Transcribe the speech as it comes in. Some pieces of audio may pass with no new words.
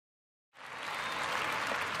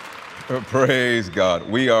Praise God.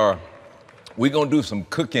 We're going to do some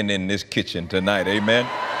cooking in this kitchen tonight. Amen.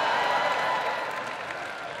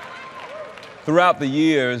 Throughout the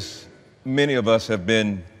years, many of us have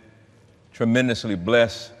been tremendously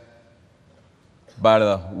blessed by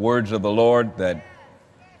the words of the Lord that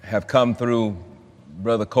have come through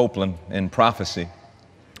Brother Copeland in prophecy.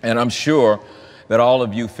 And I'm sure that all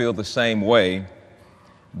of you feel the same way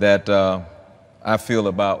that I feel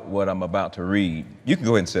about what I'm about to read. You can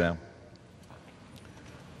go ahead and sit down.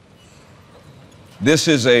 This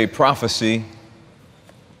is a prophecy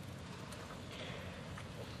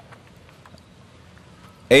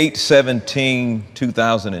 (8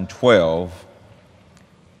 17/2012)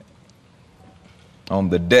 on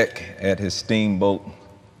the deck at his Steamboat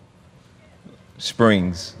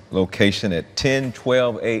Springs location at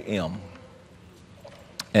 10:12 a.m.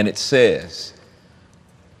 And it says,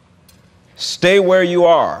 "Stay where you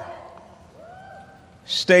are.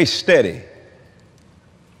 Stay steady.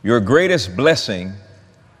 Your greatest blessing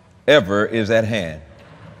ever is at hand.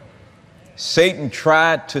 Satan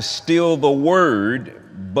tried to steal the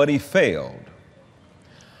word, but he failed.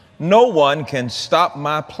 No one can stop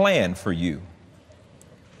my plan for you.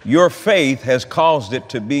 Your faith has caused it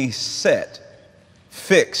to be set,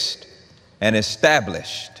 fixed, and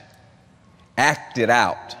established. Act it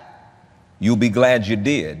out. You'll be glad you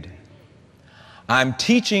did. I'm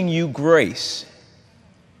teaching you grace.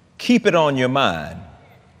 Keep it on your mind.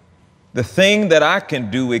 The thing that I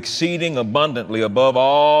can do exceeding abundantly above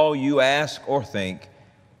all you ask or think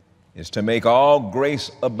is to make all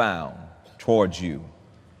grace abound towards you."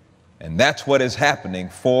 And that's what is happening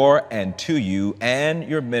for and to you and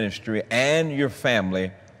your ministry and your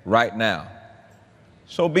family right now.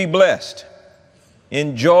 So be blessed.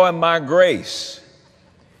 Enjoy my grace.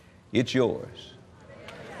 It's yours.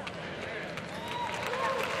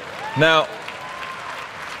 Now,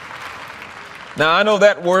 I know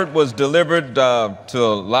that word was delivered to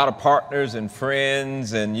a lot of partners and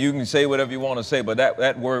friends, and you can say whatever you want to say, but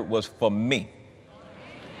that word was for me.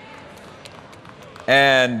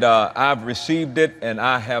 And I've received it, and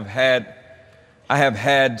I have had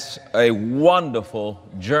a wonderful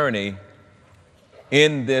journey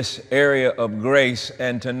in this area of grace.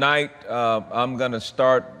 And tonight I'm going to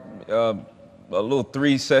start a little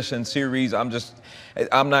 3-session series. I'm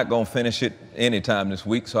not going to finish it anytime this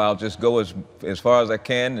week, so I'll just go as far as I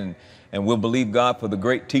can, and we'll believe God for the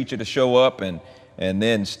great teacher to show up and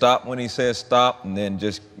then stop when he says stop, and then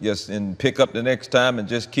just pick up the next time and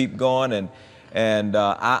just keep going. And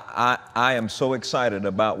I am so excited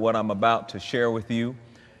about what I'm about to share with you.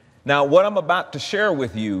 Now, what I'm about to share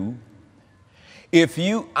with you,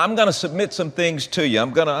 I'm going to submit some things to you.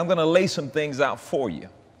 I'm going to lay some things out for you.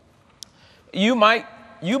 You might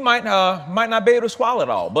not be able to swallow it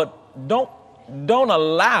all, but don't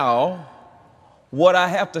allow what I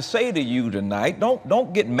have to say to you tonight.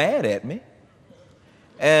 Don't get mad at me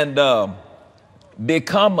and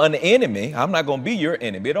become an enemy. I'm not going to be your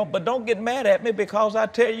enemy, but don't get mad at me because I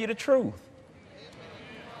tell you the truth.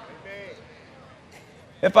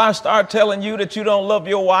 If I start telling you that you don't love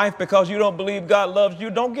your wife because you don't believe God loves you,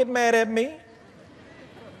 don't get mad at me.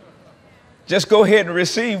 Just go ahead and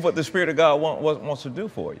receive what the Spirit of God wants to do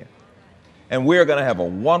for you. And we're going to have a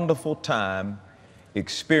wonderful time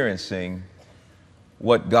experiencing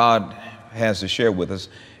what God has to share with us.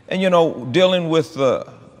 And, dealing with the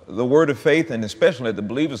word of faith, and especially at the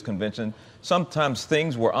Believers Convention, sometimes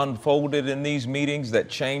things were unfolded in these meetings that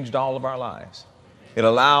changed all of our lives. It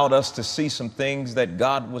allowed us to see some things that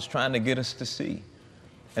God was trying to get us to see.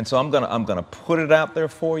 And so I'm going to put it out there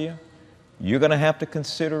for you. You're going to have to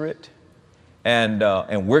consider it. And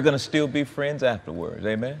we're going to still be friends afterwards.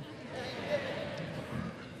 Amen.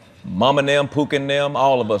 Mom and them, Pook and them,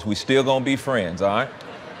 all of us, we still going to be friends. All right.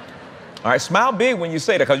 All right. Smile big when you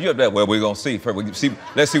say that, because you're there. Well, we're going to see first.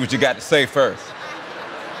 Let's see what you got to say first.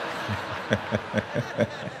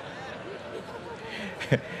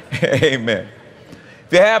 Amen.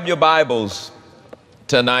 If you have your Bibles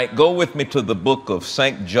tonight, go with me to the book of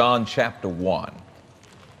St. John chapter 1.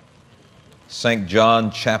 St.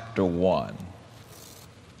 John chapter 1.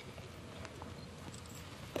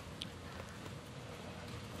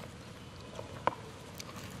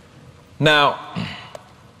 Now,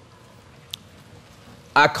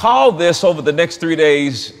 I call this, over the next 3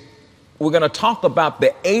 days, we're going to talk about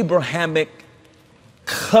the Abrahamic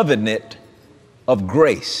covenant of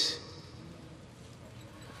grace.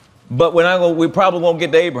 But we probably won't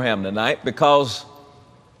get to Abraham tonight, because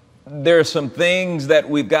there are some things that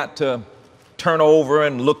we've got to turn over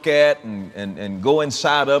and look at and go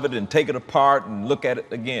inside of it and take it apart and look at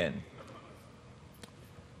it again.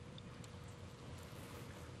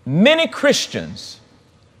 Many Christians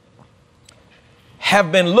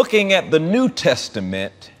have been looking at the New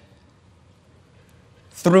Testament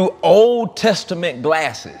through Old Testament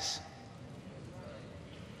glasses,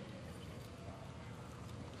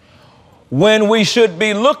 when we should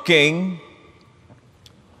be looking,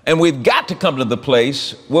 and we've got to come to the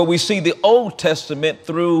place where we see the Old Testament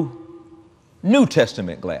through New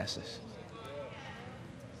Testament glasses.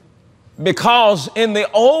 Because in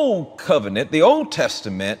the Old Covenant, the Old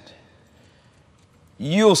Testament,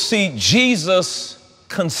 you'll see Jesus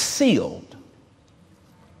concealed.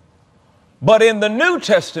 But in the New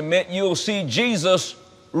Testament, you'll see Jesus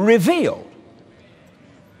revealed.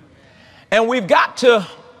 And we've got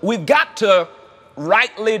to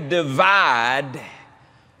rightly divide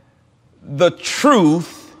the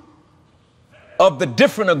truth of the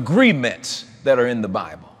different agreements that are in the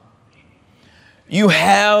Bible. You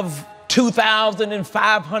have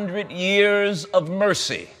 2,500 years of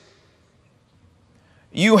mercy.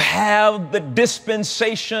 You have the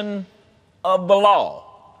dispensation of the law.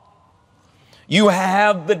 You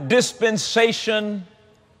have the dispensation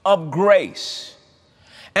of grace.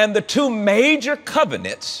 And the two major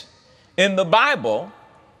covenants in the Bible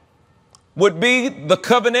would be the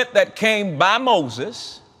covenant that came by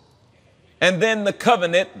Moses and then the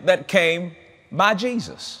covenant that came by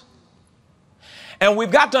Jesus. And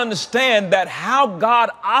we've got to understand that how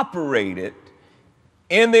God operated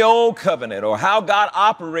in the Old Covenant, or how God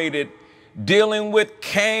operated dealing with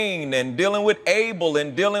Cain and dealing with Abel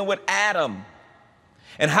and dealing with Adam,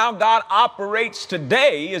 and how God operates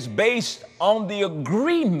today is based on the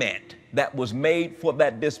agreement that was made for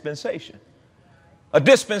that dispensation. A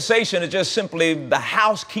dispensation is just simply the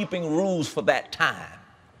housekeeping rules for that time.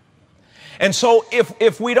 And so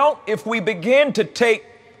if we begin to take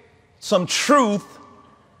some truth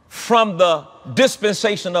from the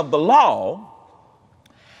dispensation of the law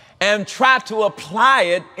and try to apply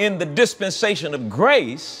it in the dispensation of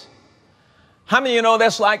grace, how many of you know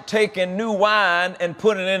that's like taking new wine and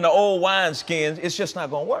putting it in the old wineskins? It's just not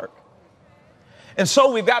going to work. And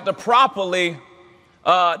so we've got to properly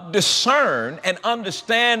discern and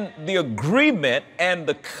understand the agreement and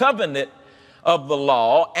the covenant of the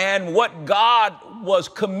law and what God was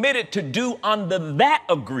committed to do under that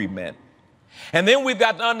agreement. And then we've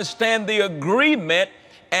got to understand the agreement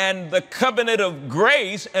and the covenant of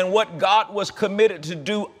grace and what God was committed to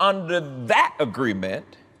do under that agreement.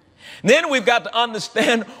 Then we've got to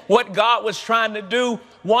understand what God was trying to do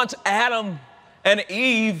once Adam and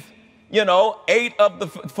Eve, ate of the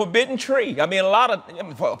forbidden tree. I mean,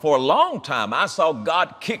 for a long time, I saw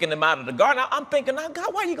God kicking them out of the garden. I'm thinking, now,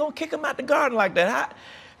 God, why are you going to kick them out of the garden like that?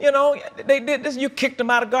 They did this, you kicked them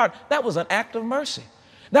out of the garden. That was an act of mercy.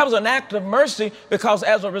 That was an act of mercy because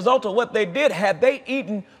as a result of what they did, had they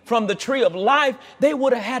eaten from the tree of life, they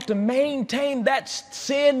would have had to maintain that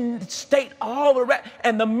sin state all the rest.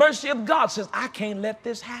 And the mercy of God says, I can't let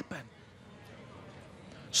this happen.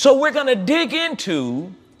 So we're going to dig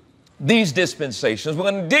into these dispensations. We're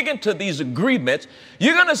going to dig into these agreements.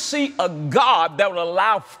 You're going to see a God that will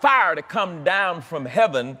allow fire to come down from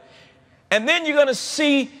heaven. And then you're going to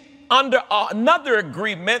see under another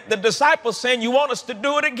agreement, the disciples saying, you want us to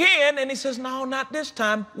do it again? And he says, no, not this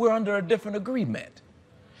time. We're under a different agreement.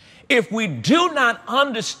 If we do not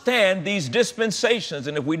understand these dispensations,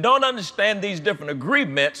 and if we don't understand these different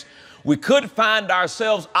agreements, we could find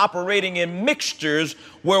ourselves operating in mixtures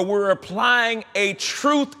where we're applying a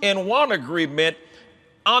truth in one agreement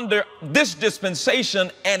under this dispensation,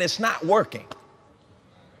 and it's not working.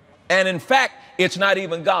 And in fact, it's not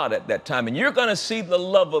even God at that time. And you're going to see the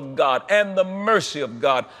love of God and the mercy of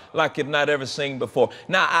God like you've not ever seen before.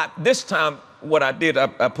 Now, this time, what I did, I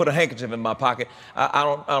put a handkerchief in my pocket. I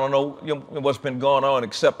don't know, what's been going on,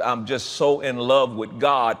 except I'm just so in love with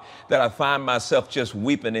God that I find myself just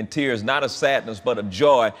weeping in tears, not of sadness, but of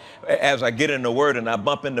joy as I get in the Word and I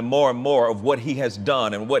bump into more and more of what He has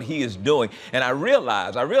done and what He is doing. And I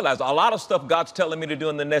realize a lot of stuff God's telling me to do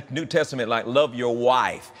in the New Testament, like love your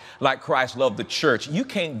wife, like Christ loved the church. You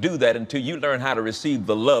can't do that until you learn how to receive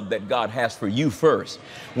the love that God has for you first.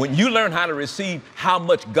 When you learn how to receive how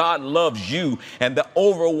much God loves you, and the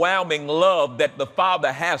overwhelming love that the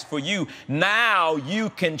Father has for you, now you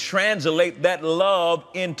can translate that love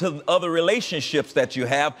into other relationships that you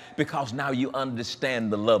have, because now you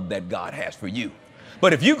understand the love that God has for you.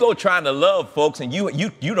 But if you go trying to love folks and you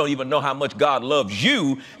don't even know how much God loves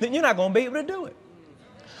you, then you're not going to be able to do it.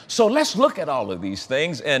 So let's look at all of these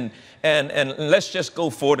things and let's just go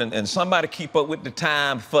forward and somebody keep up with the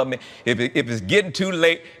time for me. If it's getting too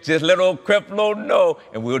late, just let old Creflo know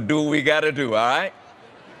and we'll do what we got to do, all right?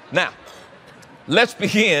 Now, let's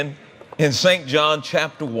begin in St. John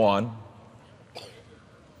chapter 1,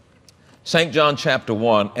 St. John chapter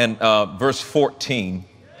 1 and verse 14.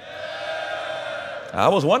 I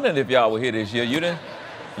was wondering if y'all were here this year. You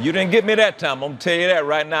didn't get me that time. I'm going to tell you that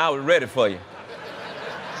right now. I was ready for you.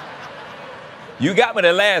 You got me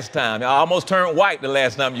the last time. I almost turned white the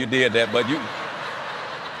last time you did that, but you.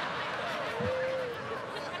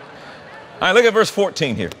 All right, look at verse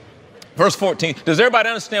 14 here. Verse 14. Does everybody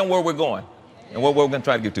understand where we're going and what we're going to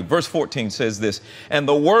try to get to? Verse 14 says this, and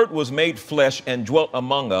the Word was made flesh and dwelt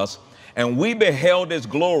among us, and we beheld his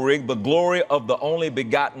glory, the glory of the only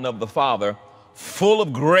begotten of the Father, full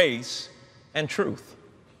of grace and truth.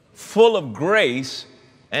 Full of grace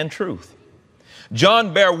and truth.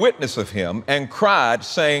 John bare witness of him and cried,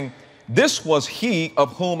 saying, this was he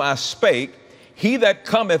of whom I spake. He that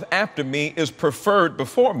cometh after me is preferred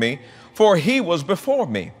before me, for he was before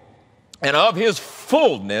me. And of his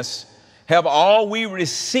fullness have all we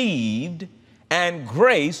received, and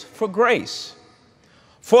grace for grace.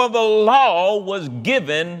 For the law was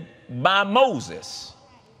given by Moses,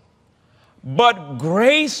 but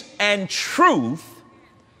grace and truth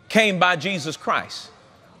came by Jesus Christ.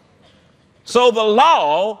 So the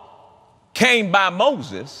law came by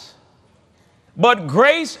Moses, but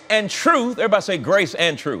grace and truth, everybody say grace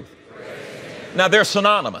and truth. Now they're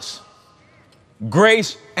synonymous.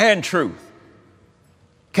 Grace and truth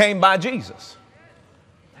came by Jesus.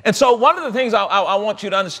 And so one of the things I want you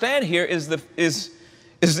to understand here is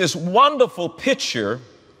this wonderful picture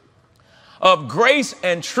of grace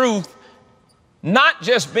and truth not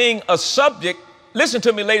just being a subject. Listen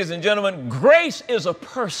to me, ladies and gentlemen, grace is a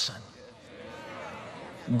person.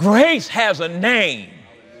 Grace has a name,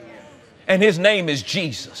 and his name is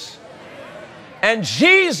Jesus. And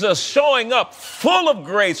Jesus showing up full of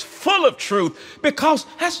grace, full of truth, because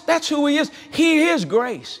that's who he is. He is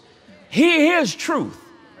grace. He is truth.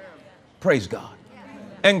 Praise God.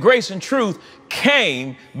 And grace and truth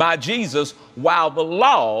came by Jesus, while the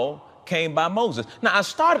law came by Moses. Now, I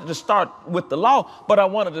started with the law, but I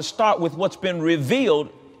wanted to start with what's been revealed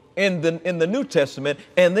in the New Testament,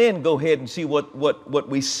 and then go ahead and see what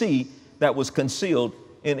we see that was concealed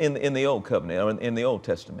in the Old Covenant, or in the Old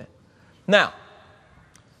Testament. Now,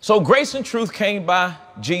 so grace and truth came by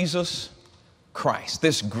Jesus Christ,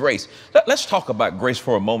 this grace. Let's talk about grace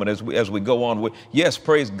for a moment as we go on with, yes,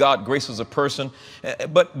 praise God, grace is a person,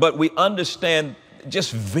 but we understand,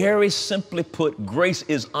 just very simply put, grace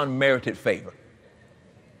is unmerited favor.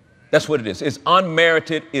 That's what it is. It's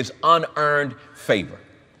unmerited, it's unearned favor.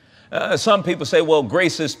 Some people say, well,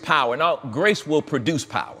 grace is power. No, grace will produce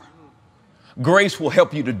power. Grace will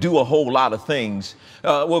help you to do a whole lot of things.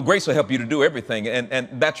 Well, grace will help you to do everything. And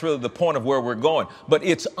that's really the point of where we're going. But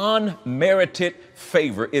it's unmerited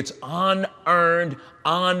favor. It's unearned,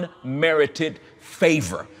 unmerited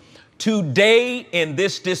favor. Today in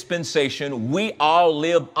this dispensation, we all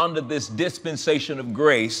live under this dispensation of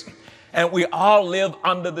grace. And we all live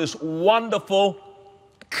under this wonderful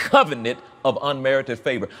covenant of unmerited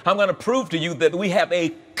favor. I'm going to prove to you that we have a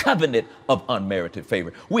covenant of unmerited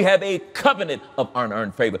favor. We have a covenant of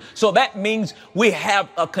unearned favor. So that means we have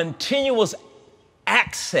a continuous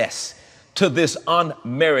access to this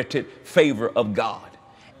unmerited favor of God.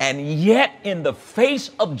 And yet in the face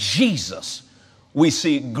of Jesus, we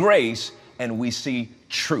see grace and we see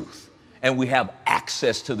truth. And we have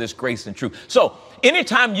access to this grace and truth. So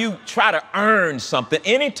anytime you try to earn something,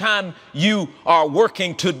 anytime you are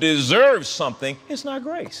working to deserve something, it's not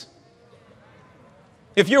grace.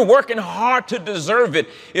 If you're working hard to deserve it,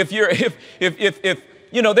 if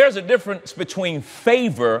you know, there's a difference between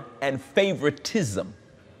favor and favoritism.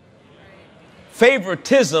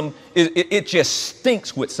 Favoritism, it just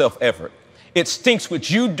stinks with self-effort. It stinks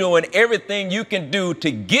with you doing everything you can do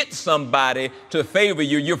to get somebody to favor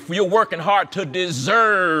you. You're working hard to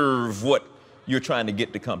deserve what you're trying to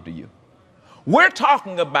get to come to you. We're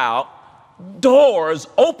talking about doors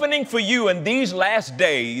opening for you in these last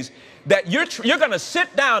days that you're going to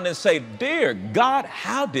sit down and say, dear God,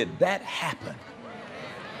 how did that happen?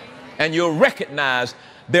 And you'll recognize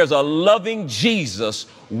there's a loving Jesus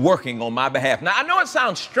working on my behalf. Now, I know it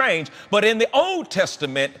sounds strange, but in the Old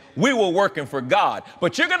Testament, we were working for God.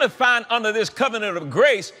 But you're going to find under this covenant of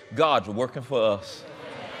grace, God's working for us.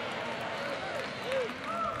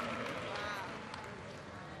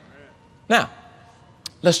 Now,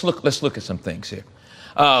 let's look at some things here.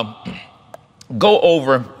 Go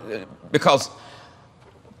over, because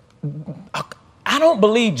I don't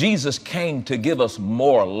believe Jesus came to give us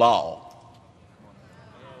more law.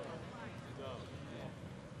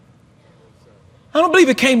 I don't believe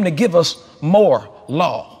he came to give us more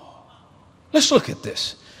law. Let's look at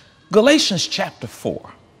this. Galatians chapter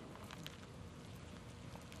 4.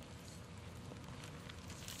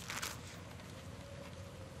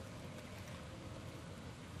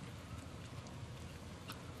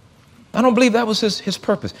 I don't believe that was his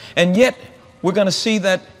purpose. And yet we're going to see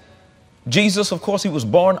that Jesus, of course, he was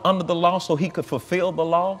born under the law so he could fulfill the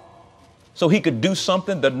law, so he could do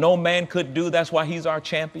something that no man could do. That's why he's our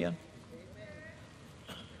champion.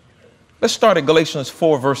 Let's start at Galatians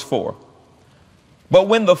 4, verse 4. But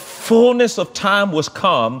when the fullness of time was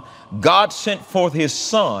come, God sent forth his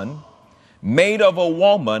son, made of a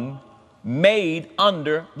woman, made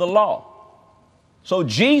under the law. So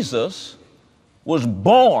Jesus was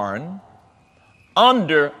born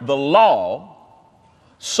under the law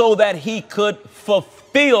so that he could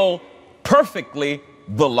fulfill perfectly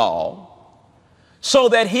the law, so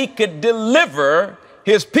that he could deliver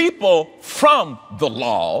his people from the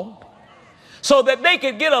law, so that they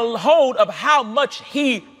could get a hold of how much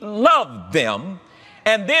he loved them,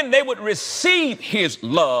 and then they would receive his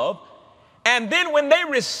love. And then when they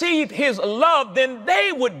received his love, then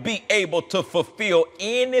they would be able to fulfill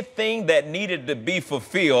anything that needed to be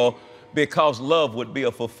fulfilled, because love would be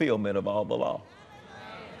a fulfillment of all the law.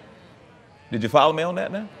 Did you follow me on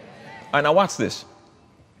that now? All right, now watch this.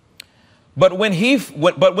 But when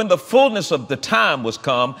the fullness of the time was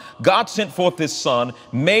come, God sent forth his son,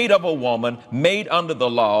 made of a woman, made under the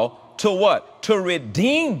law, to what? To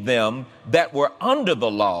redeem them that were under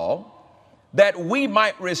the law, that we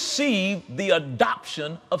might receive the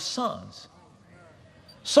adoption of sons.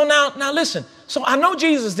 So now listen. So I know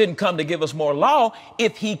Jesus didn't come to give us more law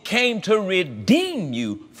if he came to redeem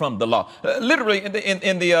you from the law. Literally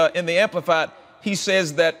in the Amplified, he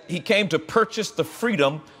says that he came to purchase the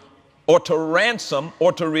freedom, or to ransom,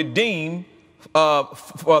 or to redeem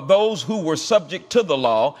for those who were subject to the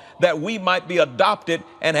law, that we might be adopted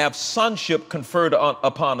and have sonship conferred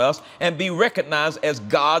upon us and be recognized as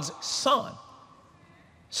God's son.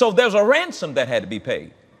 So there's a ransom that had to be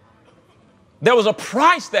paid. There was a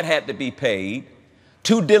price that had to be paid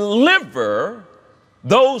to deliver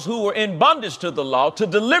those who were in bondage to the law, to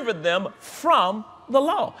deliver them from the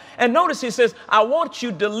law. And notice he says, I want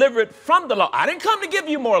you delivered from the law. I didn't come to give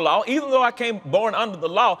you more law, even though I came born under the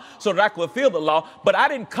law so that I could fulfill the law. But I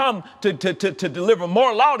didn't come to deliver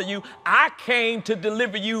more law to you. I came to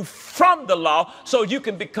deliver you from the law so you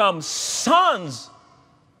can become sons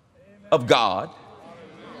of God.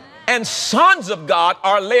 And sons of God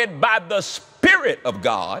are led by the Spirit of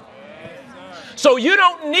God. So you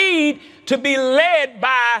don't need to be led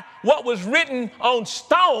by what was written on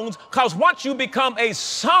stones, because once you become a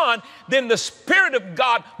son, then the Spirit of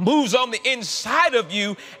God moves on the inside of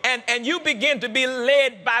you, and you begin to be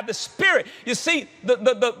led by the Spirit. You see,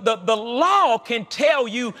 the law can tell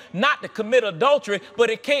you not to commit adultery, but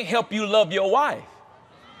it can't help you love your wife.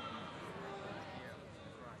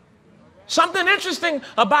 Something interesting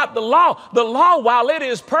about the law, while it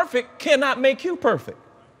is perfect, cannot make you perfect.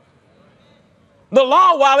 The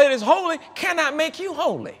law, while it is holy, cannot make you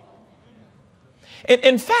holy.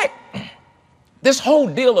 In fact, this whole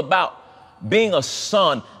deal about being a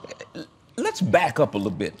son, let's back up a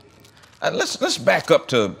little bit. Let's back up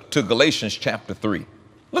to Galatians chapter 3.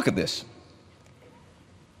 Look at this.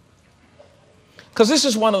 Because this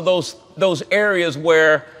is one of those areas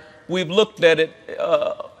where we've looked at it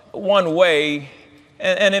one way,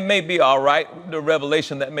 and it may be all right, the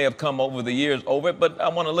revelation that may have come over the years over it, but I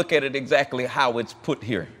want to look at it exactly how it's put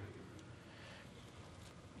here.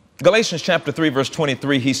 Galatians chapter 3, verse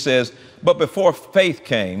 23, he says, but before faith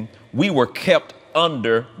came, we were kept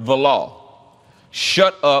under the law,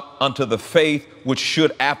 shut up unto the faith which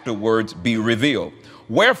should afterwards be revealed.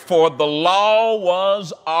 Wherefore the law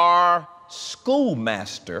was our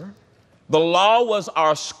schoolmaster. The law was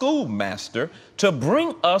our schoolmaster to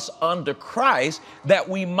bring us under Christ, that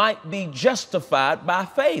we might be justified by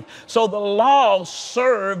faith. So the law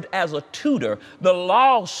served as a tutor. The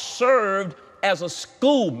law served as a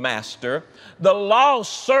schoolmaster. The law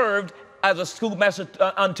served as a schoolmaster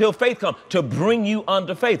until faith comes, to bring you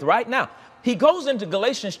under faith. Right now, he goes into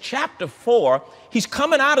Galatians chapter 4. He's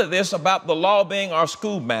coming out of this about the law being our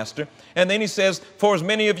schoolmaster. And then he says, for as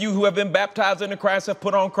many of you who have been baptized into Christ have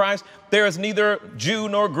put on Christ, there is neither Jew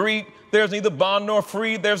nor Greek, there's neither bond nor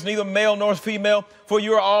free, there's neither male nor female, for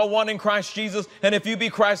you are all one in Christ Jesus. And if you be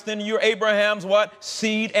Christ, then you're Abraham's what?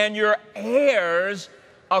 Seed, and you're heirs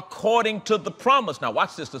according to the promise. Now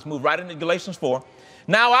watch this. Let's move right into Galatians 4.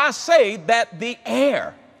 Now I say that the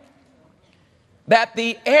heir,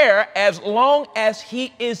 as long as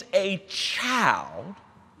he is a child,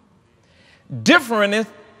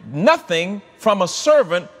 differeth nothing from a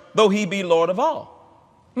servant, though he be Lord of all.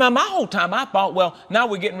 Now, my whole time I thought, well, now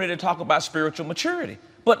we're getting ready to talk about spiritual maturity.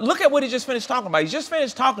 But look at what he just finished talking about. He just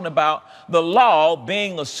finished talking about the law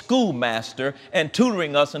being a schoolmaster and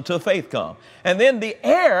tutoring us until faith comes. And then the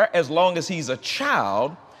heir, as long as he's a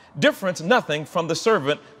child, difference nothing from the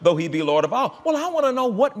servant, though he be Lord of all. Well, I want to know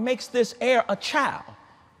what makes this heir a child.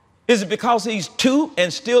 Is it because he's 2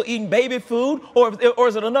 and still eating baby food, or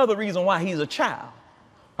is it another reason why he's a child?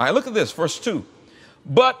 All right, look at this, verse 2.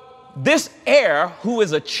 But this heir who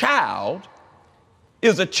is a child,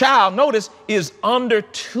 notice, is under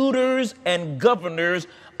tutors and governors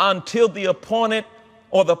until the appointed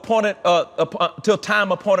till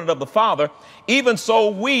time appointed of the Father. Even so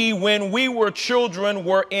we, when we were children,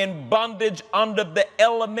 were in bondage under the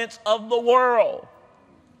elements of the world.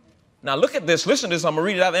 Now look at this. Listen to this. I'm going to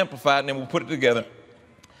read it out Amplified, and then we'll put it together.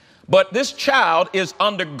 But this child is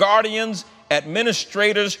under guardians,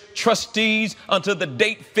 administrators, trustees until the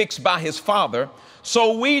date fixed by his father.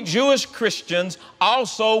 So we Jewish Christians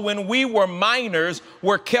also, when we were minors,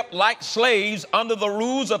 were kept like slaves under the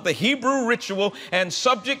rules of the Hebrew ritual and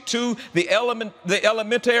subject to the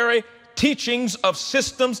elementary teachings of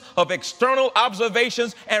systems of external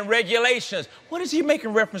observations and regulations. What is he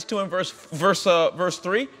making reference to in verse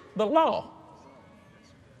 3? The law.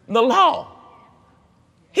 The law.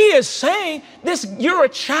 He is saying this, you're a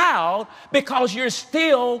child because you're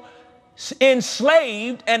still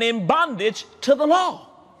enslaved and in bondage to the law.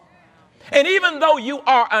 And even though you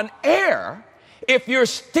are an heir, if you're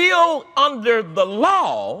still under the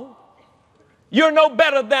law, you're no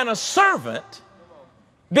better than a servant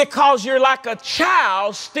because you're like a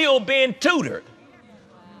child still being tutored.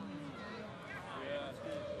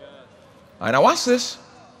 All right, now watch this.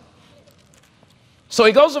 So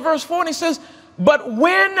he goes to verse 4 and he says, but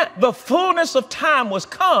when the fullness of time was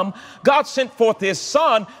come, God sent forth his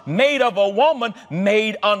son, made of a woman,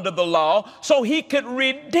 made under the law, so he could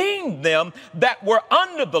redeem them that were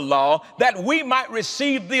under the law, that we might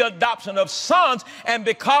receive the adoption of sons. And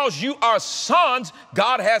because you are sons,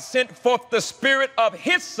 God has sent forth the Spirit of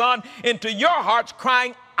his Son into your hearts,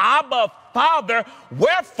 crying, Abba, Father.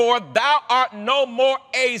 Wherefore thou art no more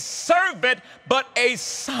a servant, but a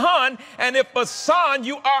son. And if a son,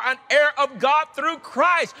 you are an heir of God through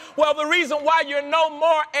Christ. Well, the reason why you're no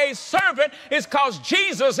more a servant is because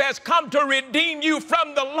Jesus has come to redeem you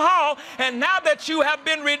from the law. And now that you have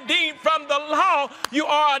been redeemed from the law, you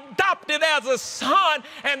are adopted as a son.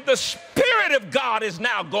 And the Spirit of God is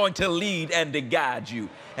now going to lead and to guide you,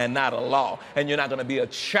 and not a law. And you're not going to be a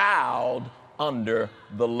child under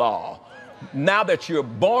the law. Now that you're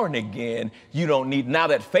born again, you don't need, now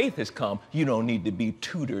that faith has come, you don't need to be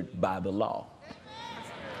tutored by the law.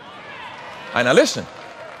 All right, now listen,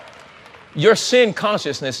 your sin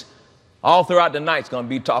consciousness all throughout the night is going to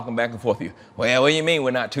be talking back and forth with you. Well, what do you mean we're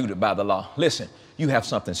not tutored by the law? Listen, you have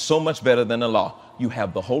something so much better than the law. You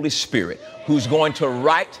have the Holy Spirit who's going to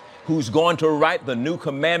write the new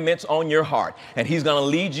commandments on your heart, and he's going to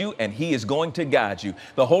lead you, and he is going to guide you.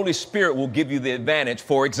 The Holy Spirit will give you the advantage.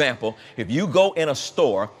 For example, if you go in a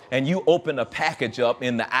store and you open a package up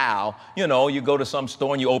in the aisle, you know, you go to some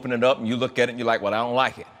store and you open it up and you look at it and you're like, well, I don't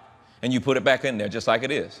like it. And you put it back in there just like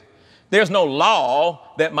it is. There's no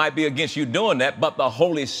law that might be against you doing that, but the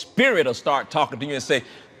Holy Spirit will start talking to you and say,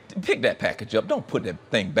 pick that package up. Don't put that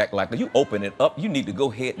thing back like that. You open it up. You need to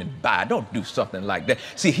go ahead and buy. Don't do something like that.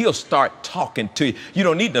 See, he'll start talking to you. You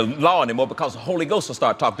don't need the law anymore because the Holy Ghost will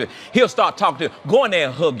start talking to you. He'll start talking to you. Go in there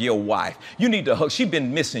and hug your wife. You need to hug. She's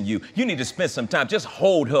been missing you. You need to spend some time. Just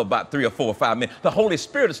hold her about 3 or 4 or 5 minutes. The Holy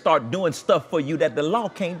Spirit will start doing stuff for you that the law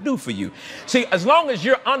can't do for you. See, as long as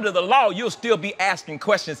you're under the law, you'll still be asking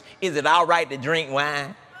questions. Is it all right to drink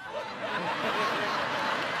wine?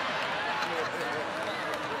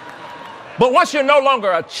 But once you're no longer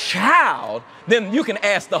a child, then you can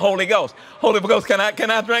ask the Holy Ghost. Holy Ghost, can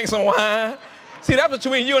I drink some wine? See, that's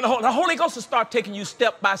between you and the Holy Ghost will start taking you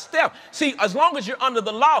step by step. See, as long as you're under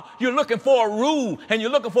the law, you're looking for a rule and you're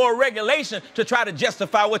looking for a regulation to try to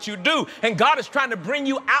justify what you do. And God is trying to bring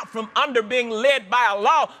you out from under being led by a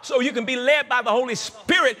law so you can be led by the Holy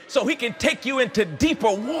Spirit so he can take you into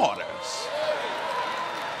deeper waters.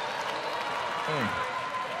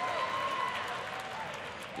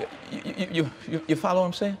 You follow what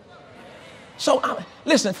I'm saying? So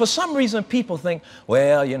listen, for some reason people think,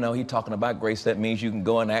 well, you know, he's talking about grace. That means you can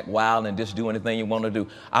go and act wild and just do anything you want to do.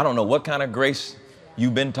 I don't know what kind of grace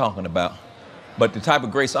you've been talking about, but the type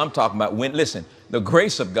of grace I'm talking about, listen, the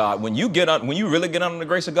grace of God, when you really get under the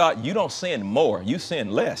grace of God, you don't sin more, you sin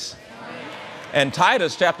less. And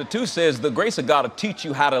Titus chapter 2 says the grace of God will teach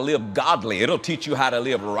you how to live godly. It'll teach you how to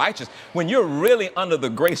live righteous. When you're really under the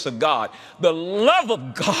grace of God, the love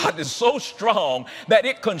of God is so strong that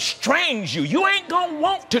it constrains you. You ain't gonna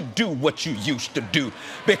want to do what you used to do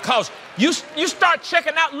because you start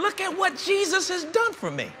checking out, look at what Jesus has done for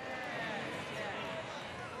me.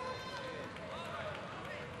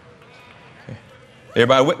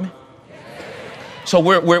 Everybody with me? So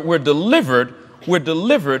we're delivered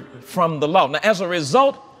from the law. Now, as a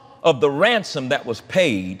result of the ransom that was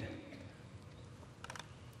paid,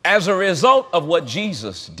 as a result of what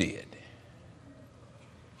Jesus did,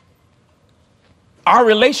 our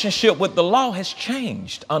relationship with the law has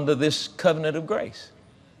changed under this covenant of grace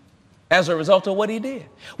as a result of what he did.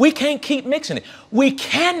 We can't keep mixing it. We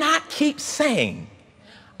cannot keep saying,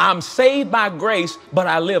 I'm saved by grace, but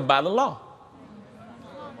I live by the law.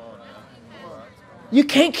 You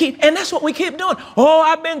can't keep, and that's what we keep doing. Oh,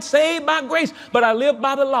 I've been saved by grace, but I live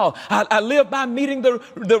by the law. I live by meeting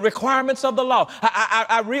the requirements of the law.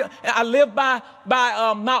 I live by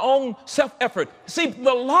my own self-effort. See,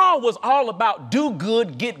 the law was all about do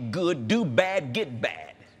good, do bad, get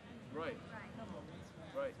bad. Right.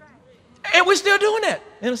 Right. And we're still doing that,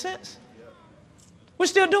 in a sense. We're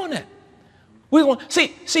still doing that. We want,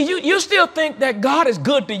 see, you still think that God is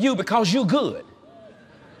good to you because you're good.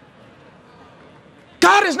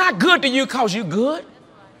 God is not good to you because you're good.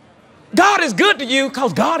 God is good to you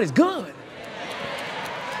because God is good.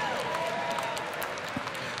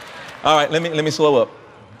 All right, let me slow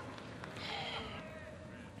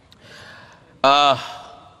up.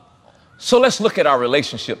 So let's look at our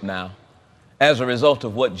relationship now as a result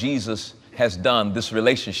of what Jesus has done, this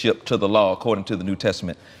relationship to the law according to the New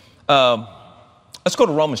Testament. Let's go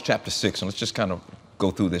to Romans chapter 6 and let's just kind of go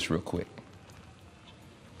through this real quick.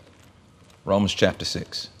 Romans chapter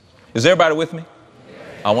 6. Is everybody with me?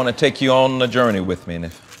 I want to take you on the journey with me, and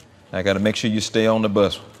if I got to make sure you stay on the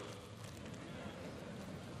bus.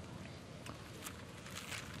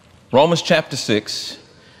 Romans chapter 6.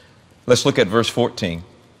 Let's look at verse 14.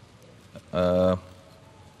 Let's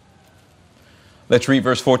read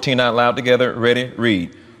verse 14 out loud together. Ready?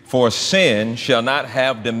 Read. For sin shall not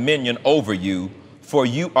have dominion over you, for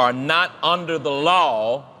you are not under the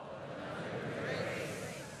law.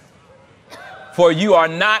 For you are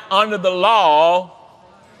not under the law.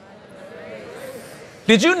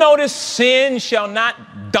 Did you notice sin shall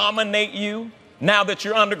not dominate you now that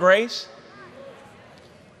you're under grace?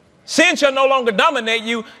 Sin shall no longer dominate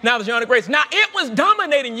you now that you're under grace. Now, it was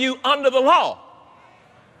dominating you under the law.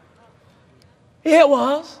 It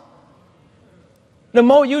was. The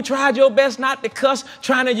more you tried your best not to cuss,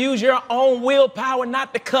 trying to use your own willpower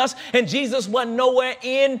not to cuss, and Jesus wasn't nowhere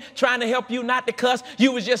in trying to help you not to cuss,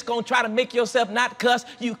 you was just going to try to make yourself not cuss,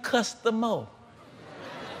 you cussed the more.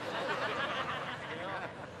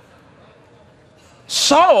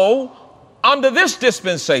 So, under this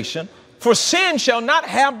dispensation, for sin shall not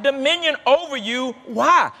have dominion over you.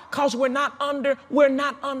 Why? Because we're not under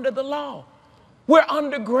the law. We're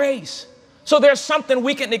under grace. So there's something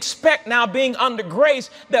we can expect now being under grace,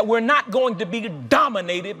 that we're not going to be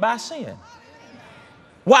dominated by sin.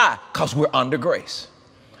 Why? Because we're under grace.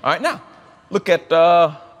 All right, now look at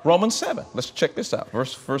Romans 7. Let's check this out.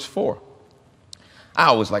 Verse 4. I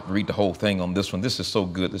always like to read the whole thing on this one. This is so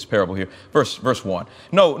good, this parable here. Verse 1.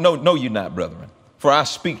 No, you not, brethren, for I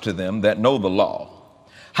speak to them that know the law,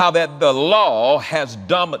 how that the law has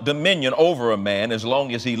dominion over a man as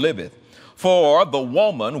long as he liveth. For the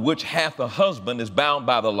woman which hath a husband is bound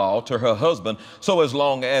by the law to her husband, so as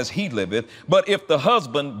long as he liveth. But if the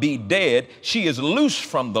husband be dead, she is loosed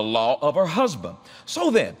from the law of her husband. So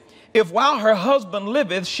then, if while her husband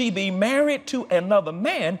liveth, she be married to another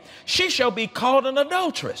man, she shall be called an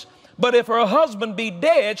adulteress. But if her husband be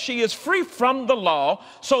dead, she is free from the law,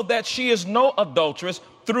 so that she is no adulteress,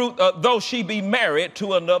 though she be married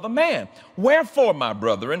to another man. Wherefore, my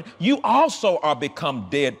brethren, you also are become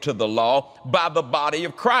dead to the law by the body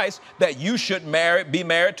of Christ, that you should be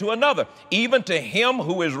married to another, even to him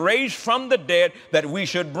who is raised from the dead, that we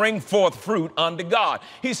should bring forth fruit unto God.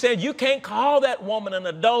 He said, you can't call that woman an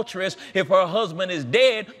adulteress if her husband is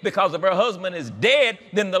dead, because if her husband is dead,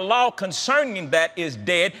 then the law concerning that is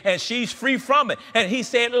dead, and she's free from it. And he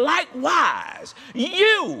said, likewise,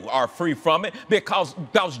 you are free from it, because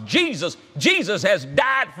Jesus has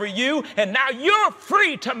died for you, and now you're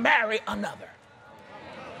free to marry another.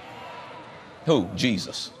 Who?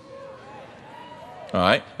 Jesus. All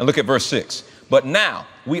right, and look at verse 6. But now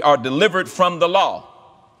we are delivered from the law,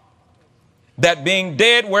 that being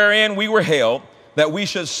dead wherein we were held, that we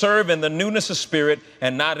should serve in the newness of spirit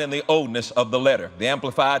and not in the oldness of the letter. The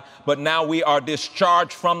Amplified, but now we are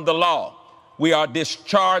discharged from the law. We are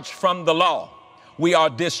discharged from the law. We are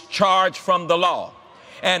discharged from the law,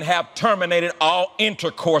 and have terminated all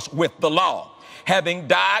intercourse with the law, having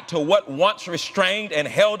died to what once restrained and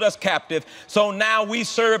held us captive. So now we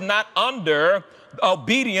serve not under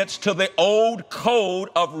obedience to the old code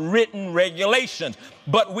of written regulations,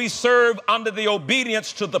 but we serve under the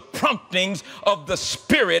obedience to the promptings of the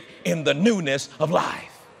Spirit in the newness of life.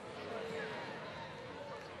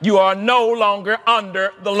 You are no longer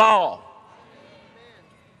under the law.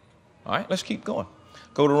 All right, let's keep going.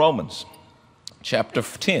 Go to Romans chapter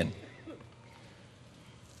 10.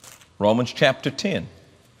 Romans chapter 10.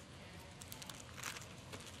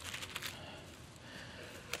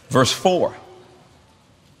 Verse 4.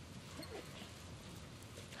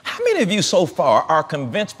 How many of you so far are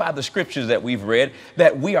convinced by the scriptures that we've read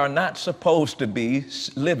that we are not supposed to be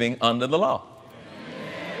living under the law?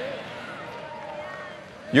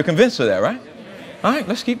 You're convinced of that, right? All right,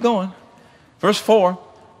 let's keep going. Verse 4.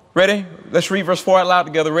 Ready? Let's read verse 4 out loud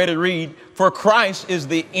together. Ready to read. For Christ is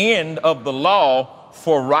the end of the law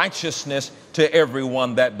for righteousness to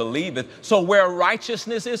everyone that believeth. So where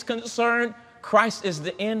righteousness is concerned, Christ is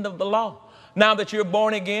the end of the law. Now that you're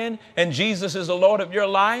born again and Jesus is the Lord of your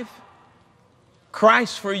life,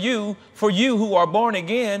 Christ for you who are born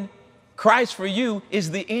again, Christ for you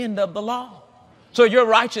is the end of the law. So your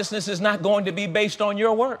righteousness is not going to be based on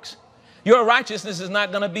your works. Your righteousness is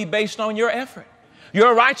not going to be based on your effort.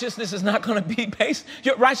 Your righteousness is not going to be based,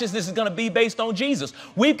 your righteousness is going to be based on Jesus.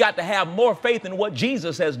 We've got to have more faith in what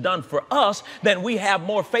Jesus has done for us than we have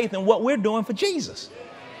more faith in what we're doing for Jesus.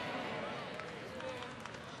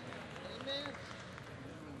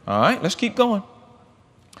 All right, let's keep going.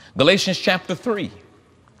 Galatians chapter 3.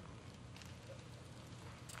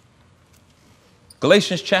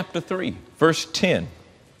 Galatians chapter 3, verse 10.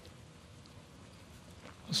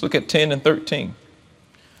 Let's look at 10 and 13.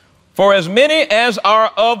 For as many as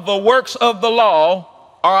are of the works of the law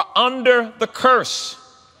are under the curse.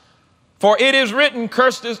 For it is written,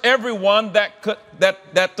 cursed is everyone that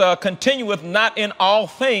continueth not in all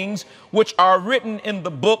things which are written in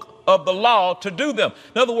the book of the law to do them.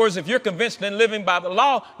 In other words, if you're convinced in living by the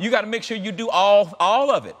law, you got to make sure you do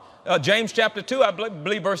all of it. James chapter 2, I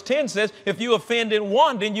believe verse 10 says, if you offend in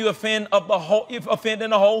one, then you offend in the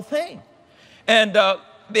whole thing. And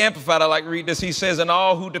the Amplified, I like to read this. He says, and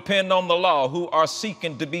all who depend on the law, who are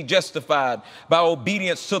seeking to be justified by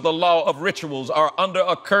obedience to the law of rituals, are under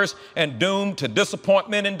a curse and doomed to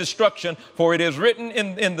disappointment and destruction. For it is written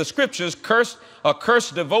in the scriptures, a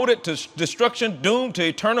curse devoted to destruction, doomed to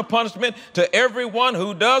eternal punishment, to everyone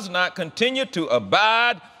who does not continue to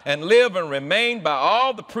abide and live and remain by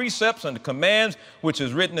all the precepts and commands which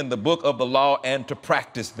is written in the book of the law, and to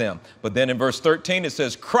practice them. But then in verse 13 it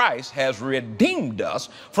says, Christ has redeemed us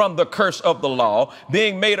from the curse of the law,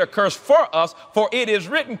 being made a curse for us, for it is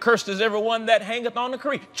written, cursed is everyone that hangeth on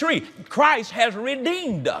the tree. Christ has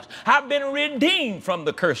redeemed us. I've been redeemed from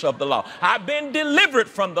the curse of the law. I've been delivered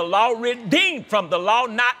from the law, redeemed from the law,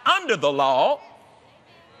 not under the law.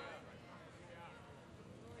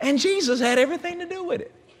 And Jesus had everything to do with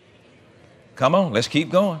it. Come on, let's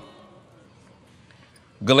keep going.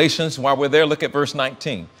 Galatians, while we're there, look at verse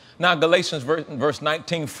 19. Now, Galatians verse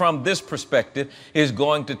 19, from this perspective, is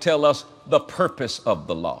going to tell us the purpose of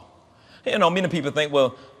the law. You know, many people think,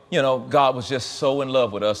 well, you know, God was just so in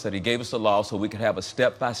love with us that he gave us the law so we could have a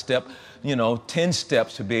step-by-step, 10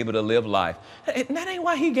 steps to be able to live life. And that ain't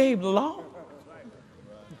why he gave the law.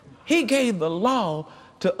 He gave the law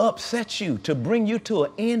to upset you, to bring you to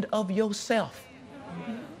an end of yourself.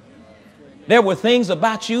 There were things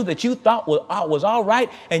about you that you thought was all right,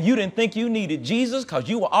 and you didn't think you needed Jesus because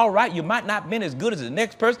you were all right. You might not have been as good as the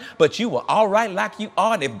next person, but you were all right like you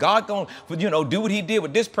are. And if God going to, do what he did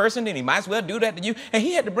with this person, then he might as well do that to you. And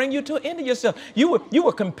he had to bring you to an end of yourself. You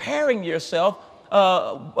were comparing yourself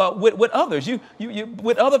with others,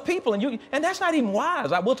 with other people, and that's not even wise.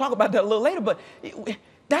 We'll talk about that a little later, but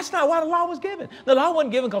that's not why the law was given. The law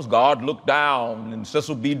wasn't given because God looked down and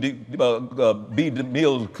Cecil B.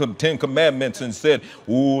 DeMille's 10 Commandments and said,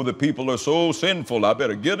 oh, the people are so sinful, I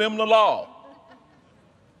better give them the law.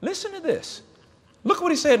 Listen to this. Look what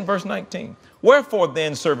he said in verse 19. Wherefore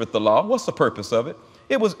then serveth the law? What's the purpose of it?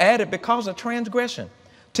 It was added because of transgression,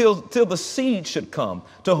 till the seed should come,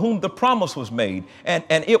 to whom the promise was made, and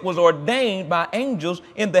it was ordained by angels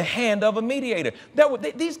in the hand of a mediator.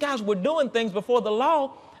 These guys were doing things before the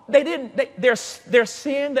law. Their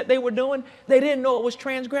sin that they were doing, they didn't know it was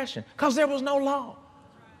transgression because there was no law.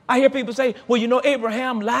 I hear people say, well,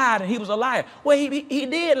 Abraham lied and he was a liar. Well, he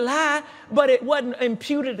did lie, but it wasn't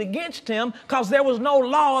imputed against him because there was no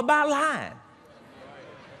law about lying.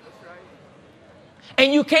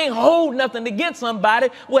 And you can't hold nothing against somebody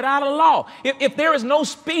without a law. If there is no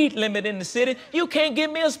speed limit in the city, you can't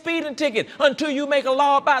give me a speeding ticket until you make a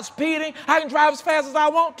law about speeding. I can drive as fast as I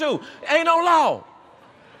want to. Ain't no law.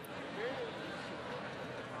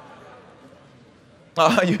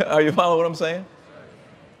 Are you following what I'm saying?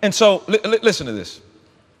 And so listen to this.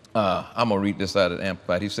 I'm going to read this out of the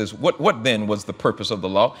Amplified. He says, what then was the purpose of the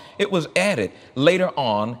law? It was added later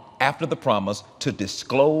on after the promise to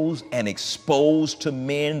disclose and expose to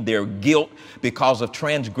men their guilt because of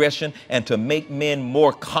transgression and to make men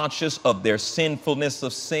more conscious of their sinfulness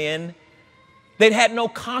of sin. They'd had no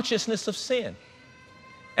consciousness of sin.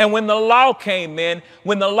 And when the law came in,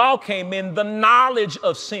 the knowledge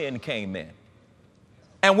of sin came in.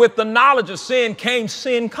 And with the knowledge of sin came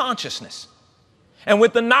sin consciousness. And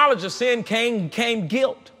with the knowledge of sin came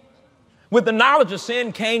guilt. With the knowledge of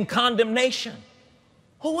sin came condemnation.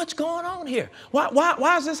 Well, what's going on here?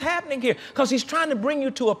 Why is this happening here? Because he's trying to bring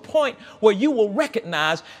you to a point where you will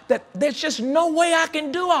recognize that there's just no way I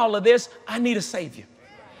can do all of this. I need a Savior.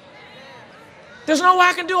 There's no way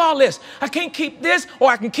I can do all this. I can't keep this, or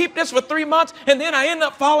I can keep this for 3 months, and then I end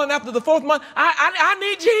up falling after the 4th month. I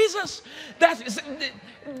need Jesus.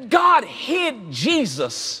 God hid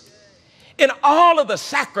Jesus in all of the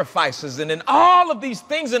sacrifices and in all of these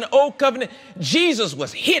things in the old covenant. Jesus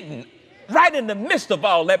was hidden right in the midst of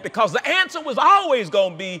all that because the answer was always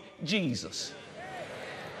going to be Jesus.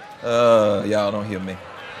 Y'all don't hear me.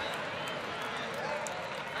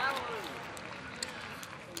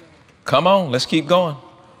 Come on, let's keep going.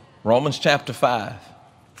 Romans chapter 5.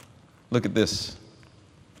 Look at this.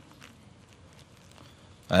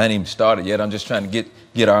 I ain't even started yet. I'm just trying to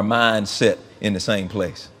get our mind set in the same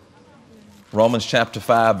place. Romans chapter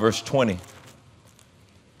 5, verse 20.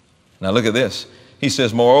 Now look at this. He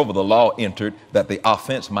says, moreover, the law entered that the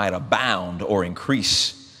offense might abound or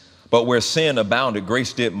increase. But where sin abounded,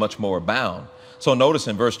 grace did much more abound. So notice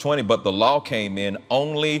in verse 20, but the law came in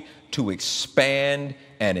only to expand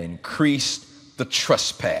and increase the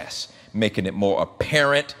trespass, making it more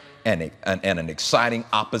apparent and an exciting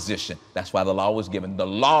opposition. That's why the law was given. The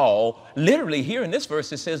law, literally here in this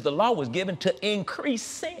verse, it says the law was given to increase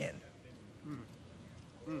sin.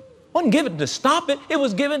 It wasn't given to stop it. It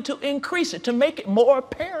was given to increase it, to make it more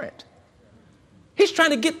apparent. He's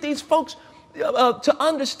trying to get these folks to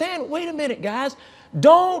understand, wait a minute, guys,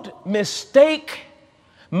 don't mistake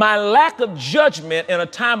my lack of judgment in a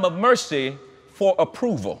time of mercy for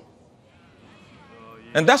approval.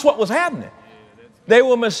 And that's what was happening. They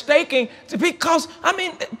were mistaking, because, I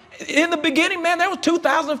mean, in the beginning, man, there was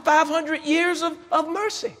 2,500 years of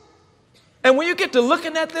mercy. And when you get to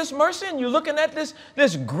looking at this mercy and you're looking at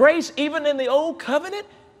this grace, even in the old covenant,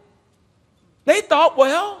 they thought,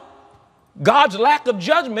 well, God's lack of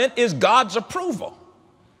judgment is God's approval.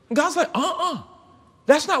 And God's like,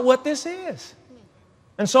 that's not what this is.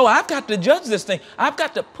 And so I've got to judge this thing. I've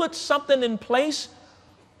got to put something in place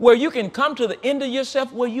where you can come to the end of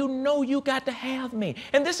yourself, where you know you got to have me.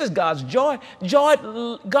 And this is God's joy.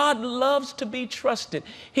 God loves to be trusted.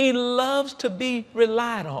 He loves to be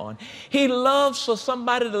relied on. He loves for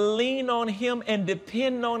somebody to lean on him and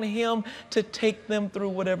depend on him to take them through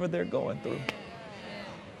whatever they're going through.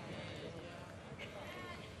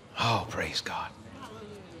 Oh, praise God.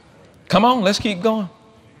 Come on, let's keep going.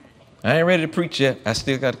 I ain't ready to preach yet. I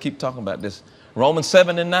still got to keep talking about this. Romans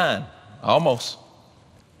 7 and 9, almost.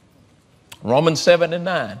 Romans 7 and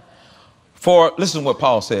 9. For, listen to what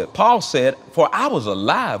Paul said. Paul said, for I was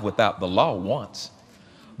alive without the law once.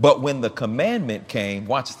 But when the commandment came,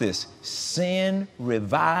 watch this, sin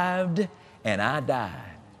revived and I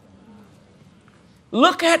died.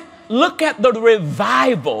 Look at the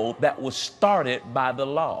revival that was started by the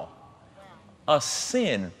law. A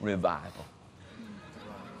sin revival.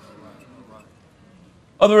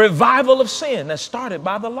 Of the revival of sin that started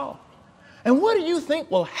by the law. And what do you think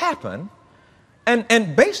will happen?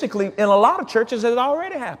 And basically, in a lot of churches, it has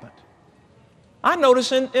already happened. I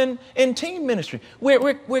notice in teen ministry,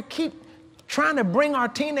 we keep trying to bring our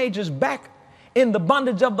teenagers back in the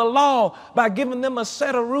bondage of the law by giving them a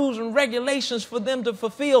set of rules and regulations for them to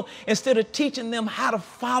fulfill instead of teaching them how to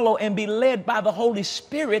follow and be led by the Holy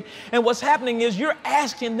Spirit. And what's happening is you're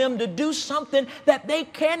asking them to do something that they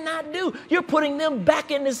cannot do. You're putting them back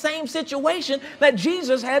in the same situation that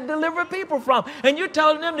Jesus had delivered people from. And you're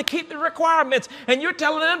telling them to keep the requirements. And you're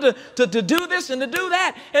telling them to do this and to do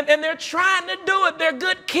that. And they're trying to do it. They're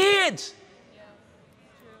good kids.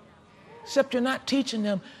 Except you're not teaching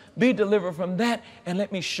them, be delivered from that, and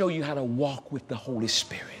let me show you how to walk with the Holy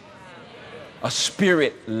Spirit. A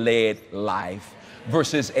spirit-led life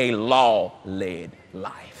versus a law-led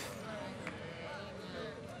life.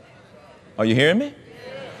 Are you hearing me?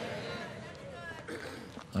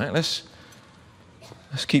 All right, let's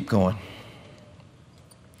keep going.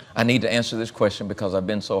 I need to answer this question because I've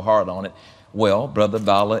been so hard on it. Well, Brother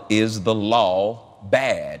Dollar, is the law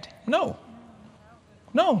bad? No.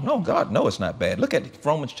 No, God, no, it's not bad. Look at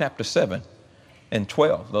Romans chapter 7 and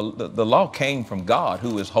 12. The law came from God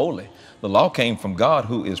who is holy. The law came from God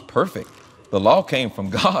who is perfect. The law came from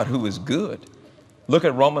God who is good. Look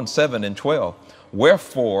at Romans 7 and 12.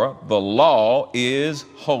 Wherefore the law is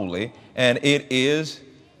holy, and it is,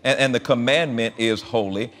 and the commandment is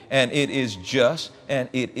holy, and it is just, and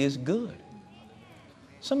it is good.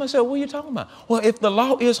 Somebody said, what are you talking about? Well, if the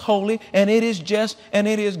law is holy, and it is just, and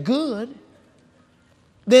it is good,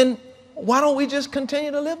 then why don't we just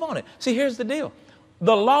continue to live on it? See, here's the deal.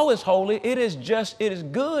 The law is holy, it is just, it is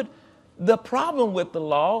good. The problem with the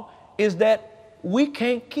law is that we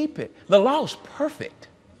can't keep it. The law is perfect.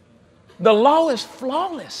 The law is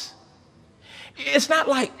flawless. It's not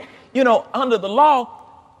like, under the law,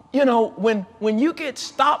 when you get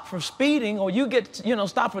stopped for speeding or you get,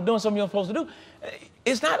 stopped for doing something you're supposed to do,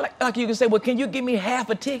 it's not like you can say, well, can you give me half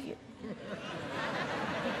a ticket?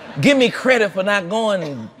 Give me credit for not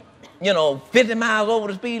going, 50 miles over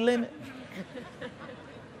the speed limit.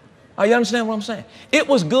 You understand what I'm saying? It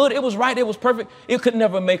was good, it was right, it was perfect. It could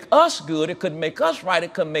never make us good, it couldn't make us right,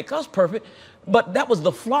 it couldn't make us perfect. But that was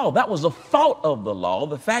the flaw, that was the fault of the law,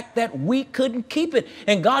 the fact that we couldn't keep it.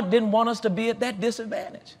 And God didn't want us to be at that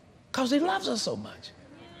disadvantage because he loves us so much.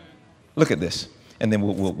 Look at this, and then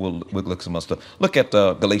we'll look at some other stuff. Look at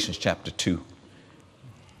Galatians chapter 2.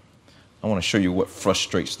 I want to show you what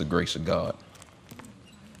frustrates the grace of God.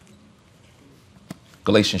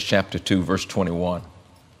 Galatians chapter 2, verse 21.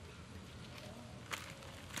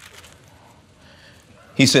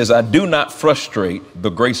 He says, I do not frustrate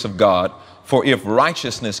the grace of God, for if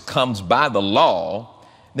righteousness comes by the law,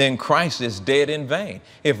 then Christ is dead in vain.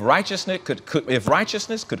 If righteousness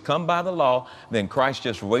could come by the law, then Christ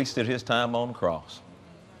just wasted his time on the cross.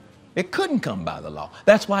 It couldn't come by the law.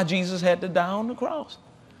 That's why Jesus had to die on the cross.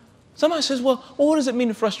 Somebody says, well, what does it mean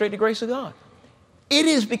to frustrate the grace of God? It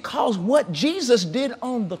is because what Jesus did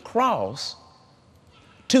on the cross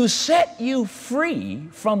to set you free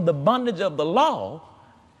from the bondage of the law,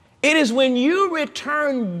 it is when you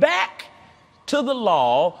return back to the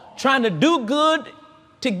law, trying to do good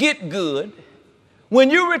to get good,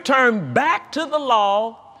 when you return back to the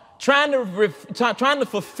law, trying to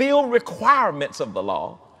fulfill requirements of the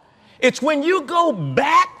law, it's when you go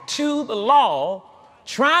back to the law,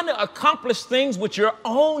 trying to accomplish things with your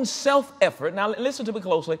own self-effort. Now, listen to me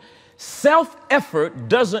closely. Self-effort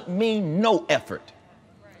doesn't mean no effort.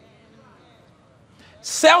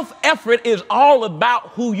 Self-effort is all about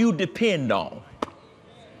who you depend on.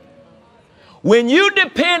 When you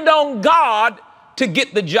depend on God to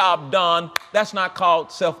get the job done, that's not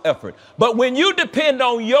called self-effort. But when you depend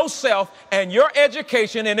on yourself and your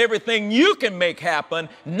education and everything you can make happen,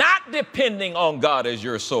 not depending on God as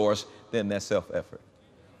your source, then that's self-effort.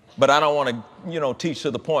 But I don't want to, teach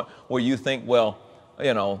to the point where you think, well,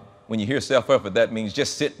 when you hear self-effort, that means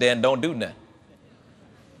just sit there and don't do nothing.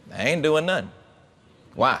 I ain't doing nothing.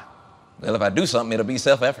 Why? Well, if I do something, it'll be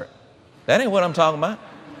self-effort. That ain't what I'm talking about.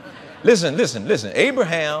 Listen.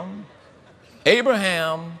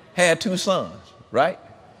 Abraham had 2 sons, right?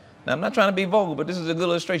 Now, I'm not trying to be vulgar, but this is a good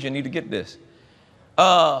illustration. You need to get this.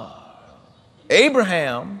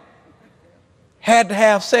 Abraham had to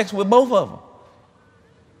have sex with both of them.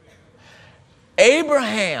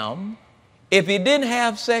 Abraham, if he didn't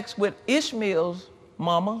have sex with Ishmael's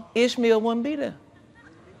mama, Ishmael wouldn't be there.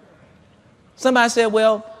 Somebody said,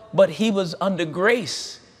 well, but he was under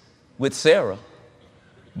grace with Sarah.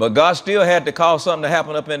 But God still had to cause something to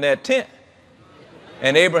happen up in that tent.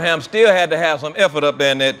 And Abraham still had to have some effort up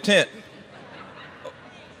there in that tent,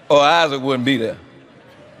 or Isaac wouldn't be there.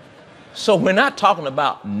 So we're not talking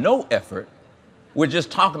about no effort. We're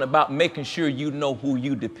just talking about making sure you know who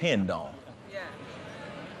you depend on.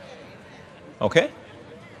 Okay?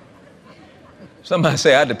 Somebody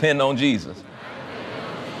say, I depend on Jesus.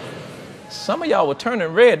 Some of y'all were turning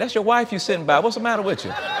red. That's your wife you're sitting by. What's the matter with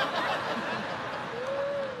you?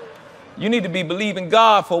 You need to be believing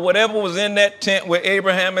God for whatever was in that tent with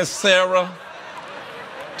Abraham and Sarah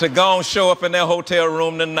to go and show up in their hotel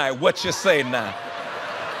room tonight. What you say now?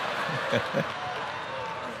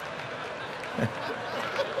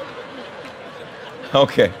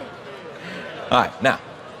 Okay. All right.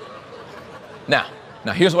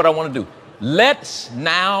 Now, here's what I want to do. Let's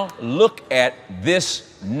now look at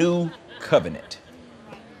this new covenant.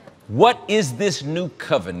 What is this new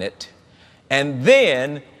covenant? And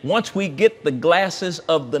then once we get the glasses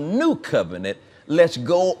of the new covenant, let's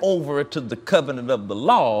go over to the covenant of the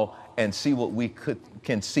law and see what we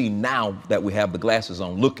can see now that we have the glasses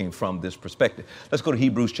on, looking from this perspective. Let's go to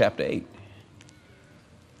Hebrews chapter 8.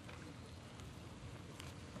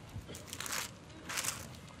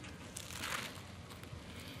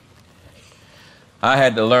 I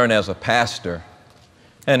had to learn as a pastor,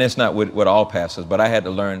 and it's not with all pastors, but I had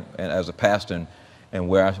to learn as a pastor and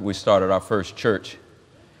where we started our first church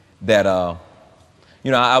that, I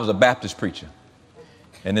was a Baptist preacher.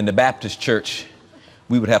 And in the Baptist church,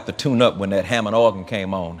 we would have to tune up when that Hammond organ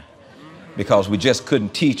came on because we just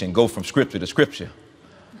couldn't teach and go from scripture to scripture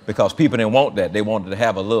because people didn't want that. They wanted to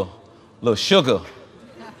have a little sugar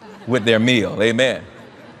with their meal. Amen.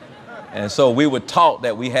 And so we were taught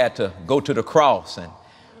that we had to go to the cross and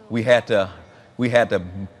we had to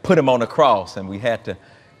put him on the cross and we had to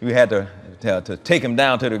take him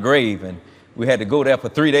down to the grave, and we had to go there for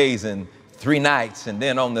 3 days and 3 nights, and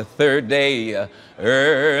then on the third day,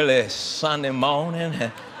 early Sunday morning,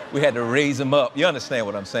 we had to raise him up. You understand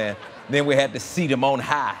what I'm saying? Then we had to seat him on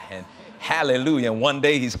high, and hallelujah, and one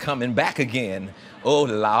day he's coming back again. Oh,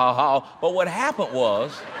 Lord. But what happened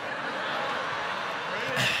was,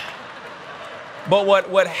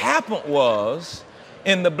 what happened was,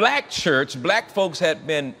 in the black church, black folks had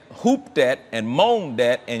been hooped at and moaned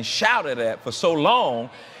at and shouted at for so long,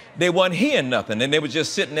 they wasn't hearing nothing, and they were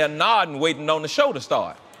just sitting there nodding, waiting on the show to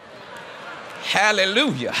start.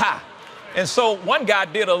 Hallelujah. Ha. And so one guy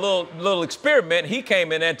did a little experiment. He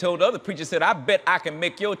came in and told the other preacher, said, I bet I can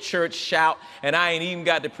make your church shout, and I ain't even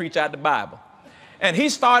got to preach out the Bible. And he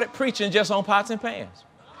started preaching just on pots and pans.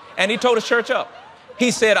 And he told the church up.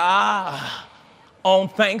 He said, on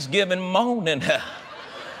Thanksgiving morning,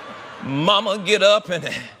 Mama get up and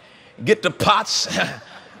get the pots,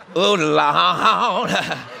 oh Lord,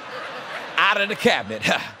 out of the cabinet.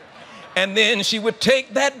 And then she would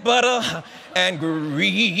take that butter and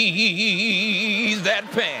grease that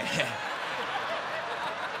pan.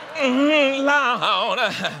 Lord.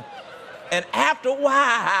 And after a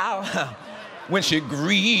while, when she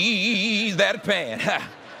greased that pan,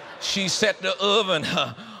 she set the oven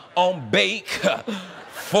on bake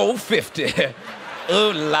 450.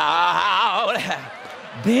 Oh, Lord.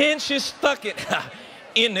 Then she stuck it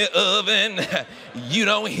in the oven. You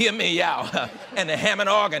don't hear me, y'all. And the Hammond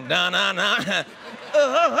organ, da-na-na.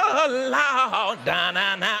 Oh, Lord,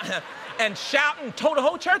 da-na-na. And shouting, told the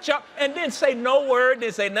whole church up, and didn't say no word,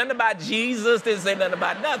 didn't say nothing about Jesus, didn't say nothing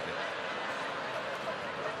about nothing.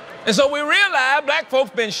 And so we realized black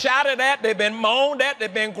folks been shouted at, they've been moaned at,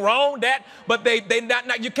 they've been groaned at, but they got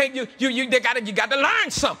to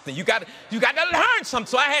learn something. You got to learn something.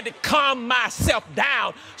 So I had to calm myself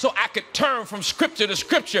down so I could turn from scripture to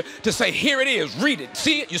scripture to say, here it is, read it.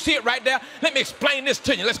 See it? You see it right there? Let me explain this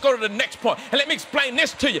to you. Let's go to the next point. And let me explain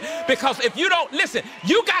this to you. Because if you don't listen,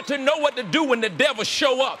 you got to know what to do when the devil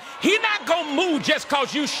show up. He not going to move just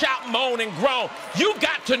because you shout, moan, and groan. You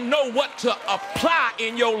got to know what to apply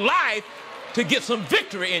in your life to get some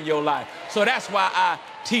victory in your life. So that's why I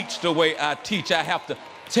teach the way I teach. I have to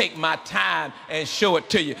take my time and show it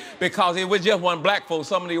to you, because it was just one black folks.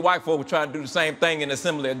 Some of these white folks were trying to do the same thing in the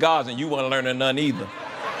Assembly of God, and you weren't learning none either.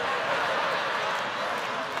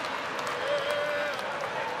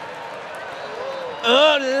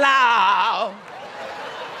 Oh, Lord.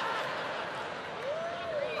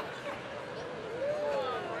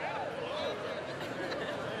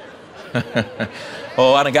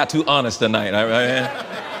 Oh, I done got too honest tonight.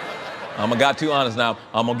 I'm gonna got too honest now.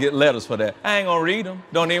 I'm gonna get letters for that. I ain't gonna read them.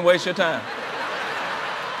 Don't even waste your time.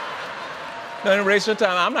 Don't even waste your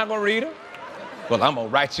time. I'm not gonna read them. Well, I'm gonna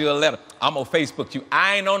write you a letter. I'm gonna Facebook you.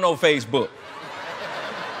 I ain't on no Facebook.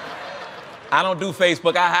 I don't do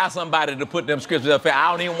Facebook. I hire somebody to put them scriptures up there.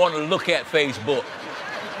 I don't even want to look at Facebook.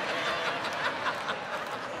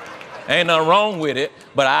 Ain't nothing wrong with it,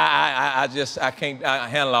 but I can't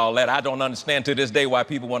handle all that. I don't understand to this day why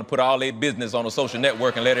people want to put all their business on a social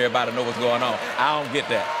network and let everybody know what's going on. I don't get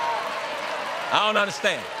that. I don't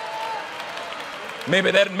understand.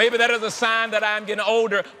 Maybe that is a sign that I'm getting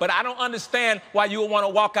older, but I don't understand why you would want to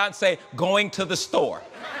walk out and say, going to the store,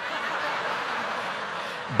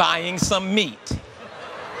 buying some meat,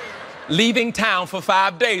 leaving town for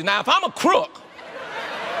 5 days. Now, if I'm a crook,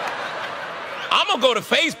 I'm going to go to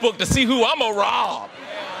Facebook to see who I'm going to rob.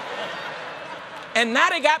 And now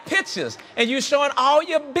they got pictures, and you're showing all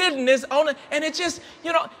your business on it. And it just,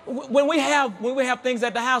 when we have things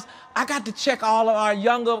at the house, I got to check all of our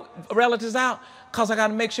younger relatives out, because I got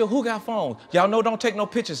to make sure who got phones. Y'all know, don't take no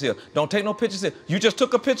pictures here. Don't take no pictures here. You just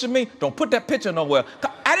took a picture of me. Don't put that picture nowhere.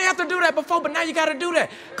 I didn't have to do that before, but now you got to do that,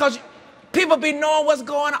 because people be knowing what's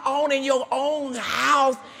going on in your own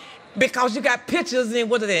house, because you got pictures in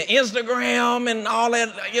Instagram and all that,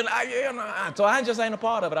 So I just ain't a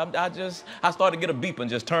part of it. I started to get a beep and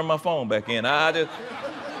just turn my phone back in.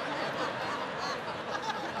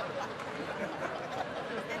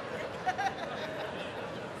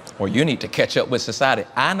 Or you need to catch up with society.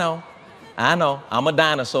 I know. I know, I'm a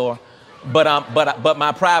dinosaur, but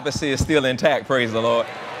my privacy is still intact, praise the Lord.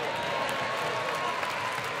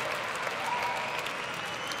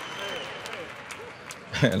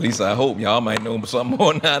 At least I hope y'all might know something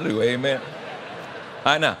more than I do, amen.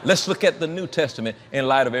 All right, now, let's look at the New Testament in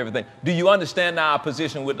light of everything. Do you understand now our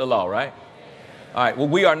position with the law, right? All right, well,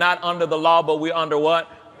 we are not under the law, but we're under what?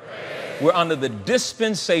 Grace. We're under the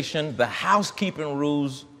dispensation, the housekeeping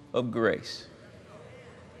rules of grace.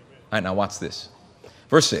 All right, now watch this.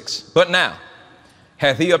 Verse 6, but now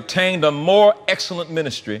hath he obtained a more excellent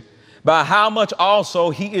ministry, by how much also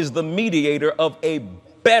he is the mediator of a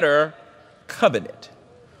better covenant,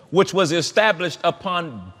 which was established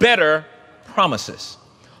upon better promises.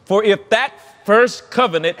 For if that first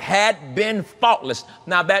covenant had been faultless.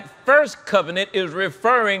 Now that first covenant is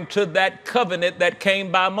referring to that covenant that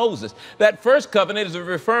came by Moses. That first covenant is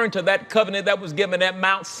referring to that covenant that was given at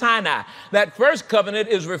Mount Sinai. That first covenant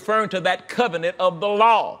is referring to that covenant of the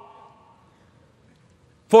law.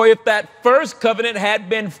 For if that first covenant had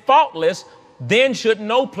been faultless, then should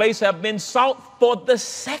no place have been sought for the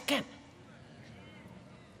second.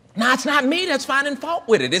 Now, it's not me that's finding fault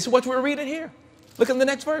with it. This is what we're reading here. Look at the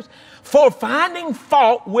next verse. For finding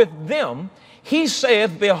fault with them, he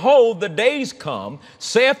saith, behold, the days come,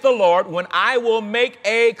 saith the Lord, when I will make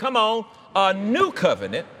a new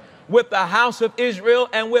covenant with the house of Israel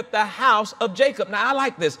and with the house of Jacob. Now, I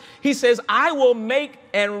like this. He says, I will make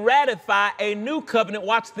and ratify a new covenant,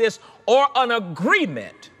 watch this, or an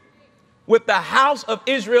agreement with the house of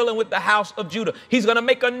Israel and with the house of Judah. He's going to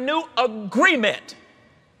make a new agreement.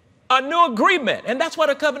 A new agreement. And that's what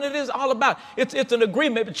a covenant is all about. It's an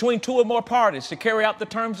agreement between two or more parties to carry out the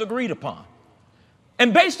terms agreed upon.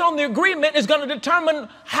 And based on the agreement is going to determine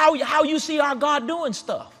how you see our God doing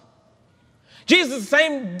stuff. Jesus is the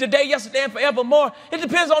same today, yesterday, and forevermore. It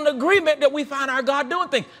depends on the agreement that we find our God doing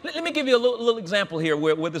things. Let me give you a little example here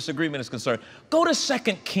where this agreement is concerned. Go to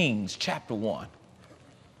 2 Kings chapter 1.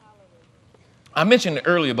 I mentioned it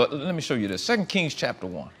earlier, but let me show you this. 2 Kings chapter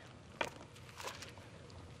 1.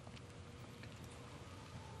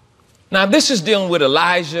 Now, this is dealing with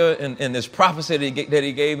Elijah and this prophecy that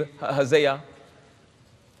he gave Hazael,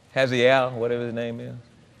 whatever his name is.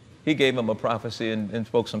 He gave him a prophecy and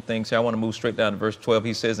spoke some things. Here, I want to move straight down to verse 12.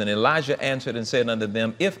 He says, and Elijah answered and said unto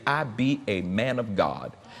them, if I be a man of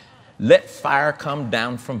God, let fire come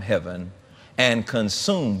down from heaven and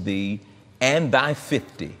consume thee and thy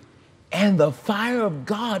 50. And the fire of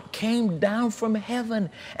God came down from heaven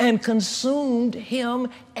and consumed him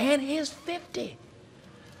and his 50.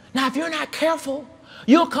 Now, if you're not careful,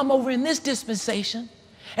 you'll come over in this dispensation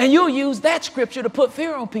and you'll use that scripture to put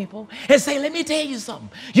fear on people and say, let me tell you something.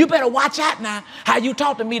 You better watch out now how you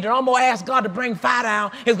talk to me that I'm going to ask God to bring fire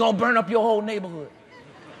down. It's going to burn up your whole neighborhood.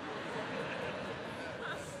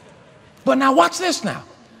 But now watch this now.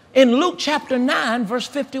 In Luke chapter 9, verse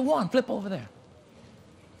 51, flip over there.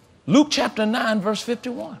 Luke chapter 9, verse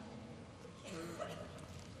 51.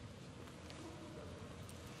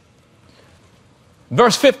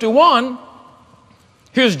 Verse 51,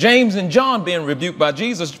 here's James and John being rebuked by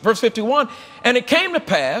Jesus. Verse 51, and it came to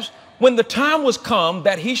pass, when the time was come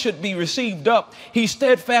that he should be received up, he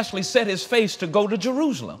steadfastly set his face to go to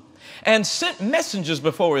Jerusalem, and sent messengers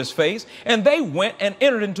before his face, and they went and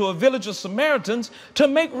entered into a village of Samaritans to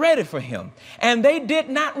make ready for him. And they did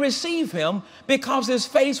not receive him, because his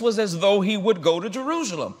face was as though he would go to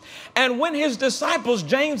Jerusalem. And when his disciples,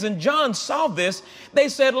 James and John, saw this, they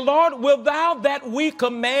said, Lord, wilt thou that we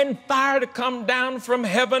command fire to come down from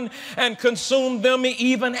heaven and consume them,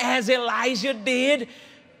 even as Elijah did?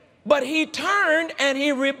 But he turned and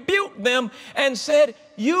he rebuked them and said,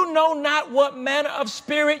 you know not what manner of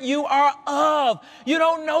spirit you are of. You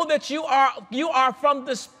don't know that you are from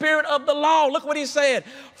the spirit of the law. Look what he said.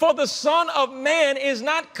 For the Son of Man is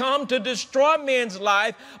not come to destroy men's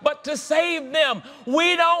life, but to save them.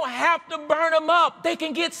 We don't have to burn them up. They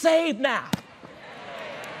can get saved now.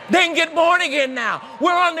 They can get born again now.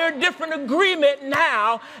 We're under a different agreement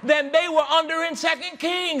now than they were under in 2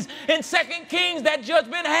 Kings. In 2 Kings, that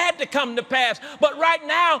judgment had to come to pass. But right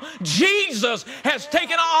now, Jesus has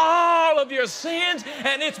taken all of your sins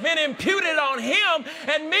and it's been imputed on him,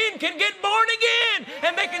 and men can get born again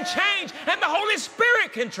and they can change and the Holy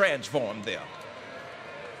Spirit can transform them.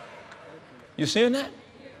 You seeing that?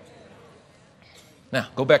 Now,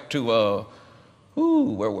 go back to,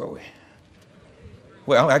 where were we?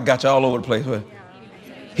 Well, I got you all over the place.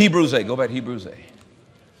 Hebrews 8. Go back to Hebrews 8.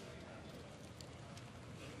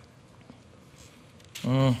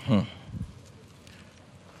 All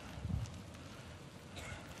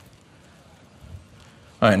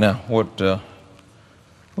right, now what?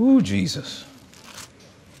 Jesus.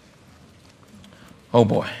 Oh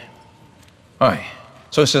boy. All right.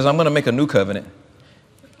 So it says, I'm going to make a new covenant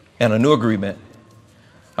and a new agreement.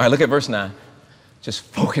 All right, look at verse 9. Just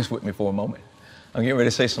focus with me for a moment. I'm getting ready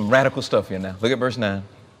to say some radical stuff here now. Look at verse 9.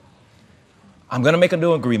 I'm going to make a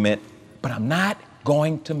new agreement, but I'm not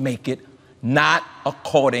going to make it not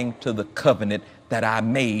according to the covenant that I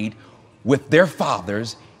made with their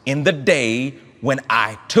fathers in the day when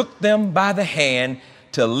I took them by the hand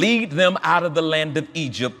to lead them out of the land of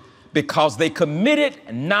Egypt, because they committed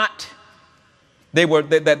not,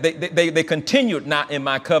 they continued not in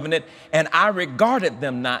my covenant, and I regarded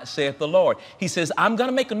them not, saith the Lord. He says, I'm going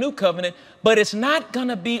to make a new covenant, but it's not going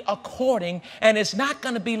to be according, and it's not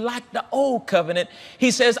going to be like the old covenant.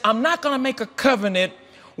 He says, I'm not going to make a covenant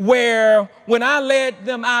where when I led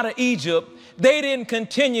them out of Egypt, they didn't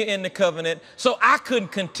continue in the covenant, so I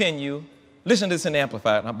couldn't continue. Listen to this in the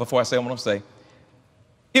Amplified before I say what I'm going to say.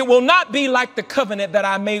 It will not be like the covenant that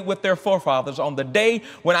I made with their forefathers on the day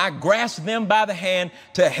when I grasped them by the hand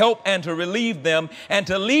to help and to relieve them and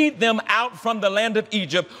to lead them out from the land of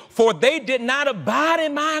Egypt, for they did not abide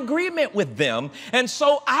in my agreement with them. And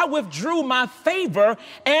so I withdrew my favor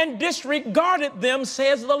and disregarded them,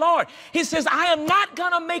 says the Lord. He says, I am not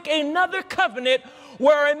going to make another covenant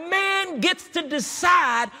where a man gets to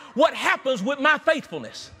decide what happens with my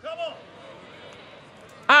faithfulness. Come on.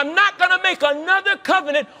 I'm not going to make another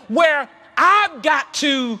covenant where I've got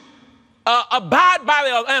to abide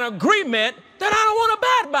by an agreement that I don't want to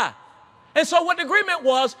abide by. And so what the agreement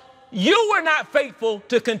was, you were not faithful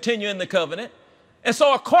to continue in the covenant. And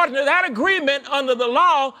so according to that agreement under the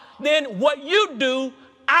law, then what you do,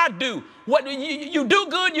 I do. What you do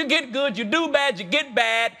good, you get good. You do bad, you get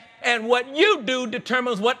bad. And what you do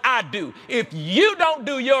determines what I do. If you don't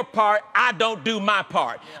do your part, I don't do my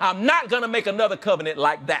part. I'm not going to make another covenant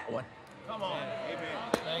like that one. Come on. Amen.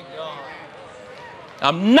 Thank God.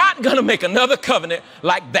 I'm not going to make another covenant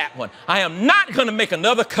like that one. I am not going to make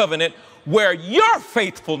another covenant where your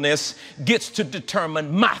faithfulness gets to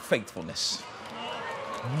determine my faithfulness.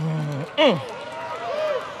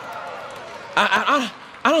 I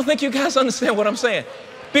don't think you guys understand what I'm saying,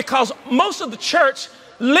 because most of the church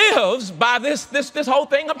lives by this whole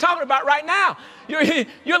thing I'm talking about right now.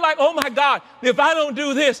 You're like, oh my God, if I don't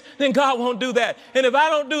do this, then God won't do that. And if I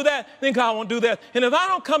don't do that, then God won't do that. And if I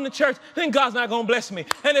don't come to church, then God's not going to bless me.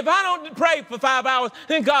 And if I don't pray for 5 hours,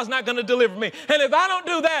 then God's not going to deliver me. And if I don't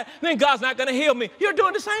do that, then God's not going to heal me. You're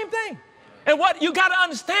doing the same thing. And what you got to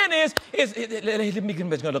understand is I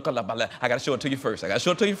got to show it to you first. I got to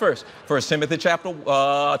show it to you first. 1 Timothy chapter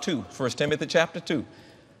 2. 1 Timothy chapter 2.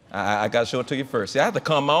 I got to show it to you first. See, I have to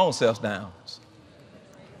calm my own self down.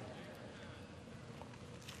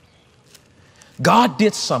 God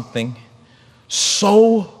did something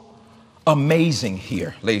so amazing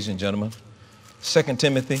here, ladies and gentlemen. 2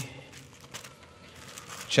 Timothy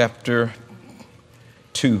chapter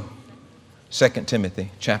 2. 2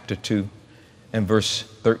 Timothy chapter 2 and verse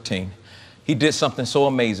 13. He did something so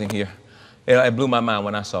amazing here. It blew my mind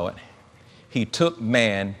when I saw it. He took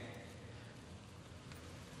man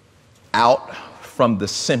out from the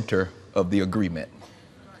center of the agreement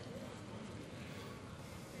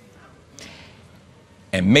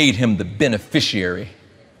and made him the beneficiary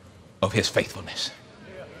of his faithfulness.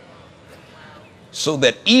 So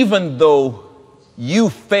that even though you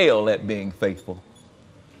fail at being faithful,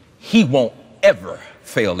 he won't ever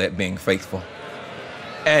fail at being faithful.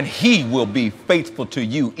 And he will be faithful to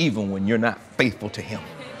you even when you're not faithful to him.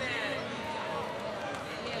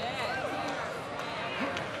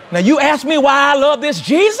 Now you ask me why I love this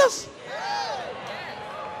Jesus?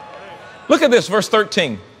 Look at this, verse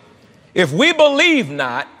 13. If we believe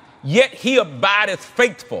not, yet he abideth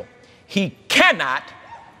faithful. He cannot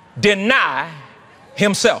deny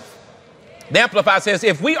himself. The Amplified says,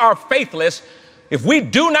 if we are faithless, if we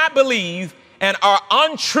do not believe and are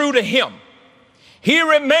untrue to him, he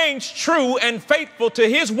remains true and faithful to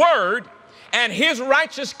his word and his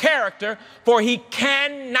righteous character, for he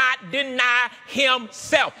cannot deny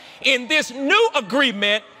himself. In this new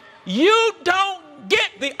agreement, you don't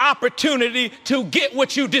get the opportunity to get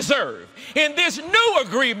what you deserve. In this new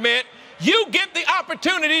agreement, you get the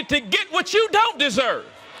opportunity to get what you don't deserve.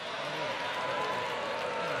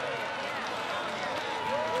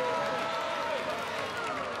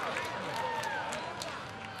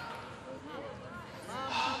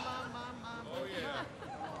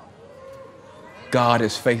 God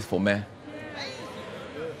is faithful, man.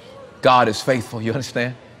 God is faithful. You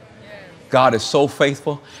understand? God is so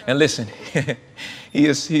faithful. And listen,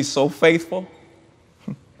 he's so faithful.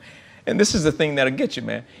 And this is the thing that'll get you,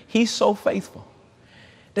 man. He's so faithful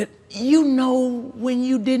that you know when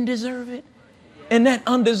you didn't deserve it. and that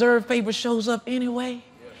undeserved favor shows up anyway.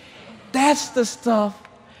 That's the stuff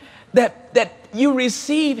that you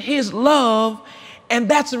receive his love, and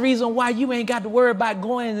that's the reason why you ain't got to worry about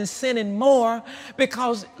going and sinning more,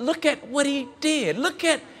 because look at what he did. Look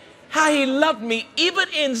at how he loved me even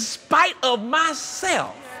in spite of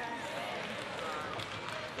myself.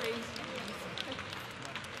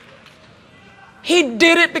 He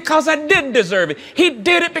did it because I didn't deserve it. He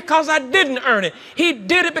did it because I didn't earn it. He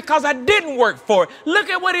did it because I didn't work for it. Look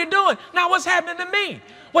at what he's doing. Now what's happening to me?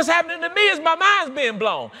 What's happening to me is my mind's being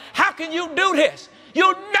blown. How can you do this?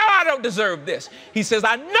 You know I don't deserve this. He says,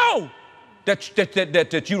 I know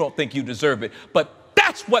that you don't think you deserve it, but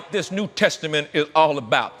that's what this New Testament is all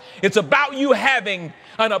about. It's about you having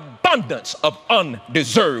an abundance of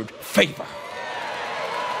undeserved favor.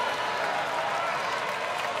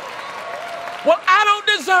 Well, I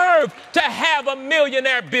don't deserve to have a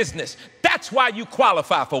millionaire business. That's why you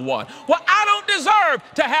qualify for one. Well, I don't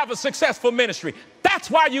deserve to have a successful ministry.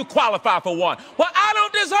 That's why you qualify for one. Well, I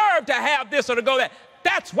don't deserve to have this or to go that.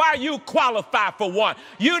 That's why you qualify for one.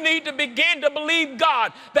 You need to begin to believe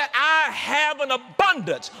God that I have an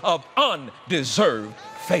abundance of undeserved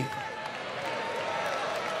favor.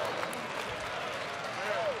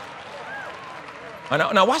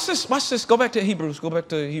 Now watch this, watch this. Go back to Hebrews. Go back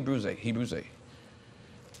to Hebrews 8. Hebrews 8.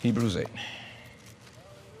 Hebrews 8.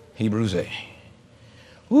 Hebrews 8.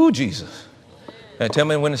 Ooh, Jesus. Now, tell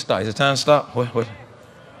me when it starts. Is it time to stop? What?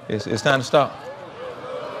 It's time to stop.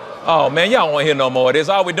 Oh, man, y'all don't want to hear no more of this.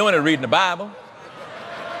 All we're doing is reading the Bible.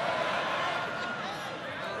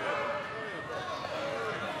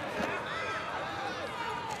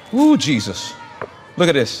 Ooh, Jesus. Look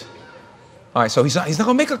at this. All right, so he's not going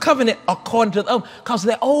to make a covenant according to the old, because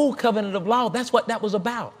the old covenant of law, that's what that was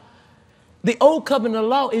about. The old covenant of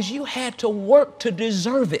law is you had to work to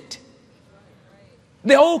deserve it.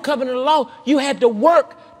 The old covenant of law, you had to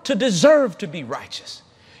work to deserve to be righteous.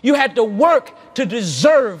 You had to work to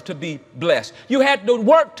deserve to be blessed. You had to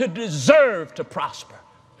work to deserve to prosper.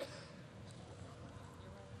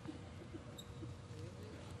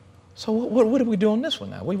 So what are we doing this one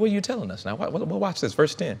now? What are you telling us now? Watch this,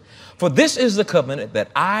 verse 10. For this is the covenant that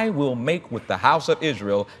I will make with the house of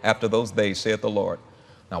Israel after those days, saith the Lord.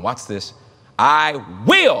 Now watch this. I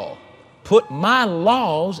will put my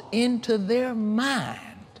laws into their mind,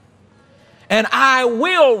 and I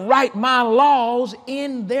will write my laws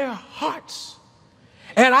in their hearts,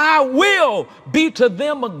 and I will be to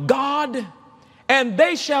them a God, and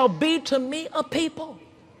they shall be to me a people.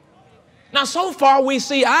 Now, so far we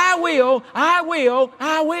see, I will.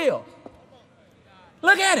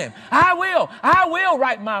 Look at him. I will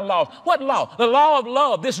write my laws. What law? The law of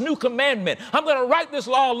love, this new commandment. I'm going to write this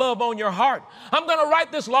law of love on your heart. I'm going to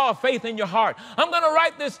write this law of faith in your heart. I'm going to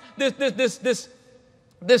write this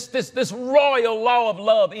royal law of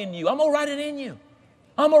love in you. I'm going to write it in you.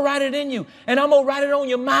 I'm going to write it in you, and I'm going to write it on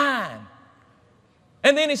your mind.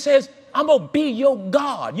 And then he says, I'm going to be your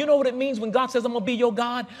God. You know what it means when God says, I'm going to be your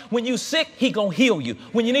God? When you're sick, he's going to heal you.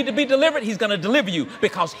 When you need to be delivered, he's going to deliver you,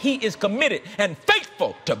 because he is committed and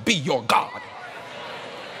faithful to be your God.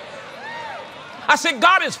 I said,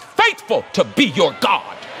 God is faithful to be your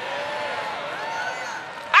God.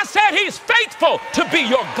 I said, he's faithful to be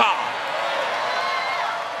your God.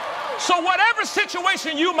 So whatever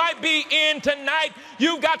situation you might be in tonight,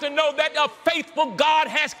 you've got to know that a faithful God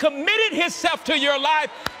has committed himself to your life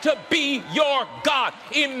to be your God.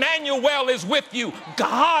 Emmanuel is with you.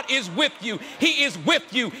 God is with you. He is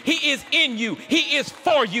with you. He is in you. He is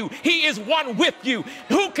for you. He is one with you.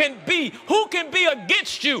 Who can be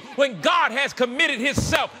against you when God has committed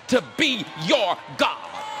himself to be your God?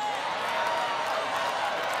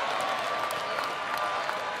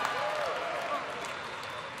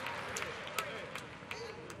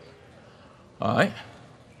 All right.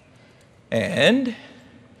 And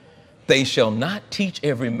they shall not teach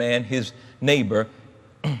every man his neighbor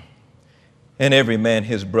and every man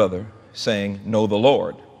his brother, saying, know the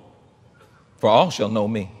Lord. For all shall know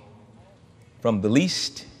me, from the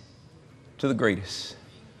least to the greatest.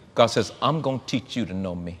 God says, I'm going to teach you to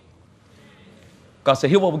know me. God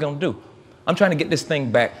said, here's what we're going to do. I'm trying to get this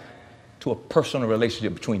thing back to a personal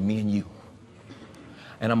relationship between me and you.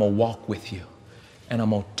 And I'm going to walk with you. And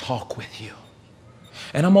I'm going to talk with you.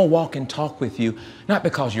 And I'm going to walk and talk with you, not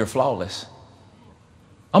because you're flawless.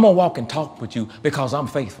 I'm going to walk and talk with you because I'm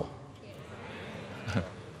faithful.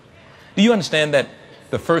 Do you understand that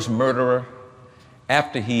the first murderer,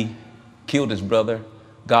 after he killed his brother,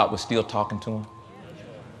 God was still talking to him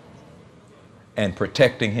and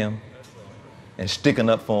protecting him and sticking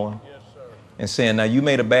up for him and saying, now you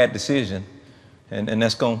made a bad decision and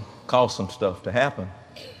that's going to cause some stuff to happen,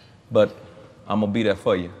 but I'm going to be there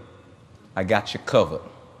for you. I got you covered.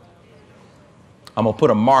 I'm going to put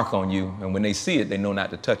a mark on you, and when they see it, they know not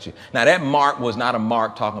to touch you. Now, that mark was not a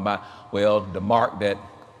mark talking about, well, the mark that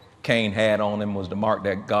Cain had on him was the mark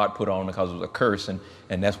that God put on him because it was a curse, and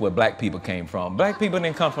that's where black people came from. Black people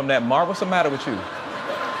didn't come from that mark. What's the matter with you?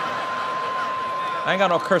 I ain't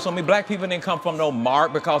got no curse on me. Black people didn't come from no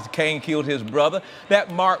mark because Cain killed his brother.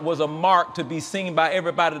 That mark was a mark to be seen by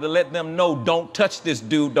everybody to let them know, don't touch this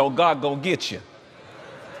dude, though God gonna get you.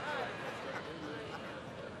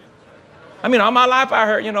 I mean, all my life I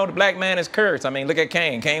heard, the black man is cursed. I mean, look at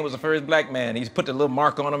Cain. Cain was the first black man. He's put the little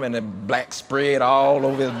mark on him and the black spread all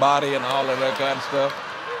over his body and all of that kind of stuff.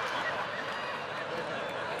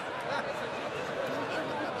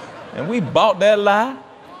 And we bought that lie.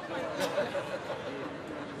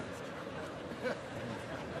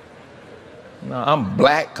 No, I'm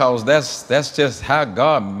black because that's just how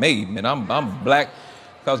God made me. And I'm black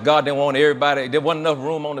because God didn't want everybody. There wasn't enough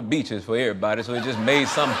room on the beaches for everybody, so He just made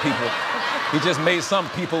some people. He just made some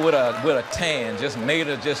people with a tan. Just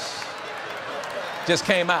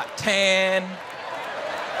came out tan.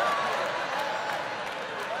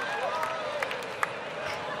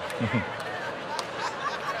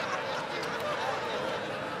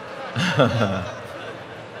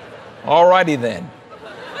 All righty then.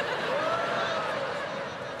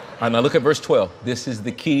 All right, now look at verse 12. This is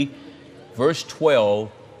the key. Verse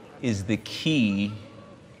 12 is the key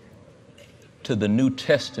to the New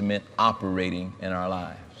Testament operating in our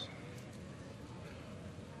lives.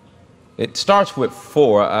 It starts with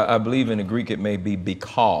for. I believe in the Greek it may be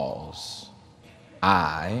because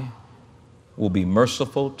I will be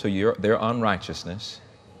merciful to their unrighteousness,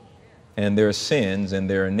 and their sins and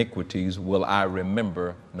their iniquities will I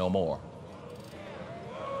remember no more.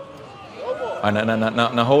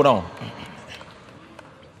 Now hold on.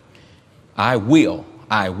 I will,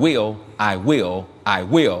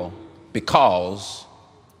 because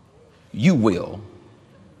you will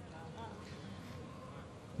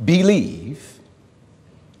believe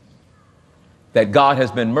that God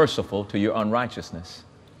has been merciful to your unrighteousness.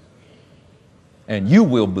 And you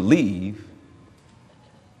will believe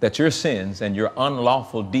that your sins and your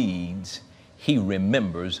unlawful deeds He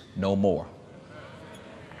remembers no more.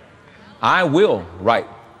 I will write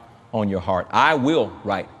on your heart. I will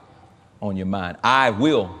write on your mind. I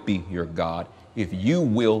will be your God if you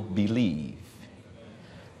will believe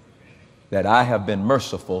that I have been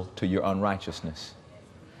merciful to your unrighteousness,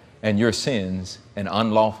 and your sins and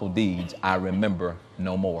unlawful deeds I remember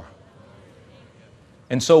no more.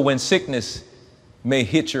 And so when sickness may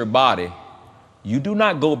hit your body, you do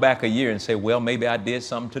not go back a year and say, well, maybe I did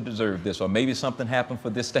something to deserve this, or maybe something happened for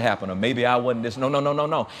this to happen, or maybe I wasn't this.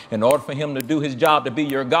 No. In order for Him to do His job to be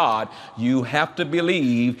your God, you have to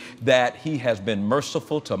believe that He has been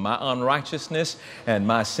merciful to my unrighteousness and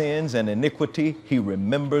my sins and iniquity. He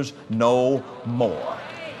remembers no more.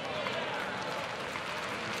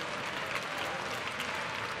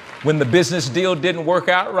 When the business deal didn't work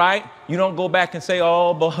out right, you don't go back and say,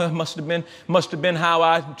 oh, boy, it must have been how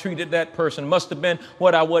I treated that person. Must have been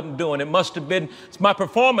what I wasn't doing. It must have been my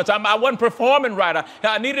performance. I wasn't performing right.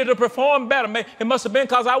 I needed to perform better. It must have been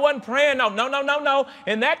because I wasn't praying. No.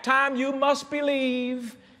 In that time, you must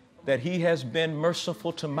believe that He has been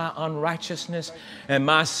merciful to my unrighteousness and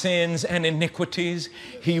my sins and iniquities.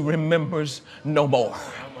 He remembers no more.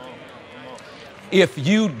 If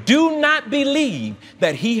you do not believe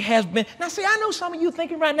that He has been, now see, I know some of you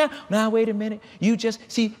thinking right now, wait a minute,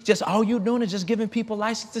 just all you're doing is just giving people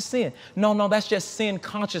license to sin. No, that's just sin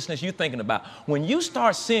consciousness you're thinking about. When you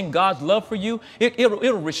start seeing God's love for you,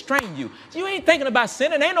 it'll restrain you. You ain't thinking about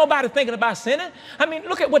sinning. Ain't nobody thinking about sinning. I mean,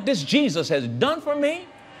 look at what this Jesus has done for me.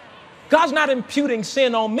 God's not imputing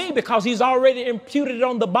sin on me because He's already imputed it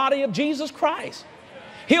on the body of Jesus Christ.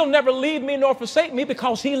 He'll never leave me nor forsake me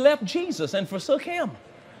because He left Jesus and forsook Him.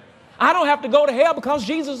 I don't have to go to hell because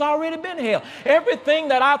Jesus already been to hell. Everything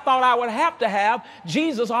that I thought I would have to have,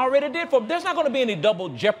 Jesus already did for me. There's not going to be any double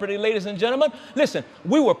jeopardy, ladies and gentlemen. Listen,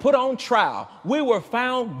 we were put on trial. We were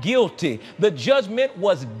found guilty. The judgment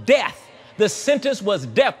was death. The sentence was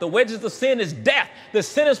death. The wages of sin is death. The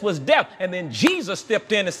sentence was death. And then Jesus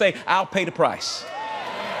stepped in and said, I'll pay the price.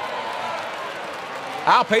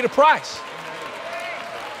 I'll pay the price.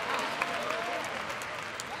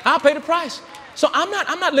 I'll pay the price. So I'm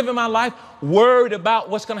not living my life worried about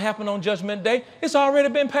what's going to happen on Judgment Day. It's already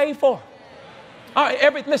been paid for. All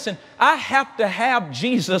right, listen, I have to have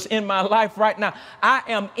Jesus in my life right now. I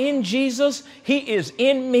am in Jesus. He is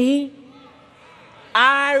in me.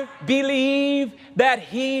 I believe that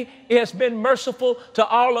he has been merciful to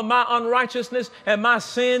all of my unrighteousness and my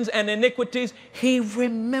sins and iniquities. He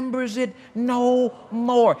remembers it no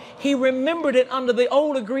more. He remembered it under the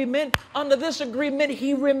old agreement. Under this agreement,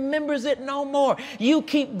 he remembers it no more. You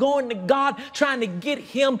keep going to God trying to get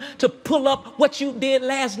him to pull up what you did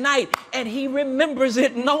last night, and he remembers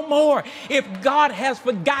it no more. If God has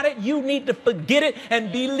forgot it, you need to forget it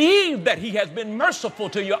and believe that he has been merciful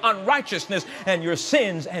to your unrighteousness and your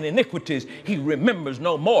sins and iniquities. He remembers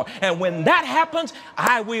no more. And when that happens,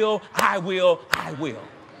 I will.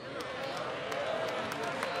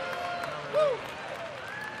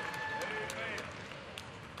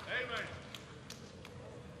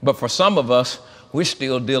 But for some of us, we're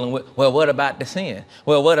still dealing with, well, what about the sin?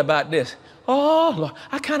 Well, what about this? Oh, Lord,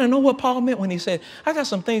 I kind of know what Paul meant when he said, I got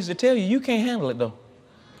some things to tell you. You can't handle it, though.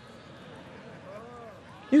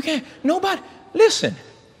 You can't. Nobody. Listen,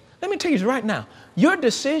 let me tell you right now. Your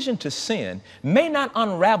decision to sin will not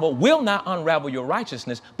unravel your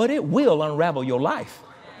righteousness, but it will unravel your life.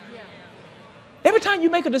 Every time you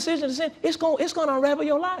make a decision to sin, it's going to unravel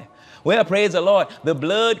your life. Well, praise the Lord, the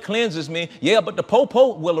blood cleanses me. Yeah, but the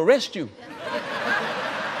po-po will arrest you.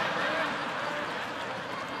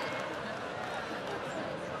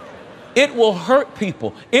 It will hurt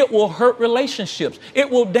people. It will hurt relationships. It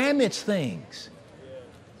will damage things.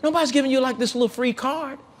 Nobody's giving you like this little free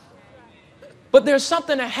card. But there's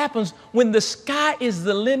something that happens when the sky is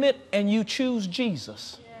the limit and you choose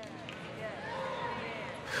Jesus.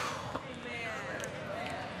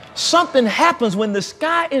 Something happens when the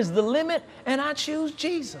sky is the limit and I choose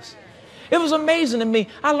Jesus. It was amazing to me.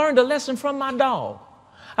 I learned a lesson from my dog.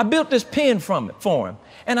 I built this pen for him,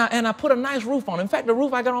 and I put a nice roof on it. In fact, the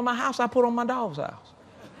roof I got on my house, I put on my dog's house.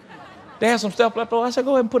 They had some stuff left over. I said,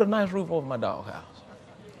 go ahead and put a nice roof over my dog's house.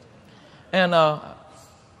 And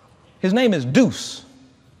his name is Deuce.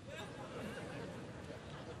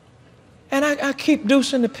 And I keep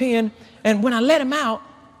Deuce in the pen, and when I let him out,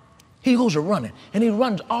 he goes a running, and he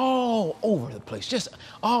runs all over the place, just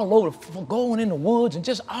all over, going in the woods and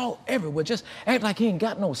just all everywhere, just act like he ain't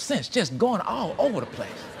got no sense, just going all over the place.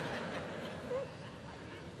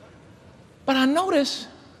 But I noticed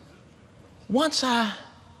once I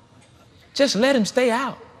just let him stay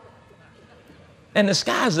out, and the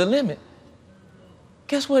sky's the limit,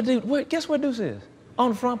 guess where Deuce is? On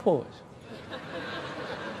the front porch.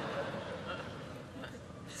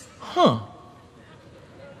 Huh.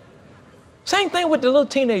 Same thing with the little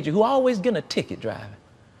teenager who always getting a ticket driving.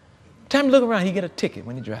 Time to look around, he get a ticket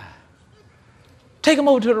when he drives. Take him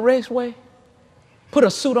over to the raceway, put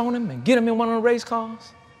a suit on him and get him in one of the race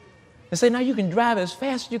cars and say, now you can drive as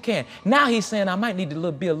fast as you can. Now he's saying, I might need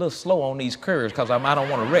to be a little slow on these curves because I don't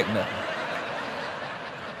want to wreck nothing.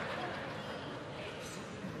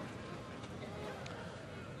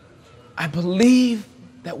 I believe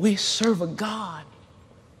that we serve a God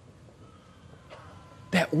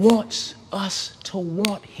that wants us to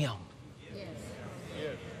want him. Yes.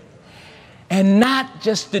 And not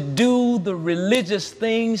just to do the religious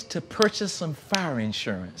things to purchase some fire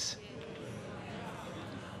insurance.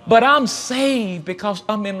 But I'm saved because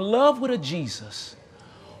I'm in love with a Jesus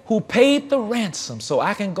who paid the ransom so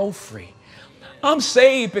I can go free. I'm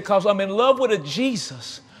saved because I'm in love with a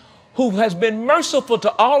Jesus who has been merciful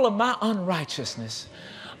to all of my unrighteousness.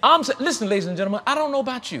 Listen, ladies and gentlemen, I don't know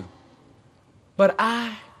about you, but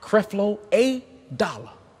I, Creflo, $1.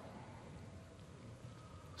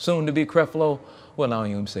 Soon to be Creflo. Well, I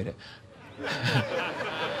don't even say that.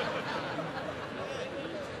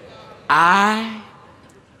 I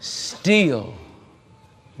still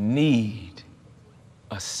need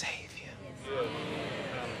a Savior.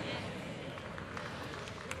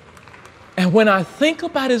 And when I think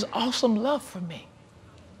about his awesome love for me,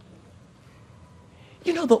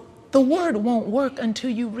 you know, the word won't work until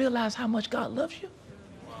you realize how much God loves you.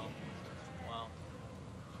 Wow.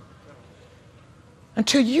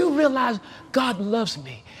 Until you realize God loves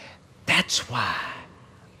me, that's why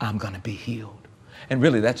I'm going to be healed. And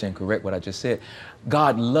really, that's incorrect what I just said.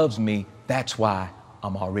 God loves me, that's why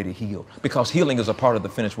I'm already healed. Because healing is a part of the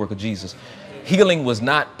finished work of Jesus. Healing was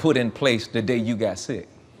not put in place the day you got sick.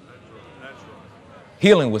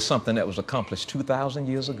 Healing was something that was accomplished 2,000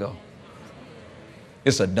 years ago.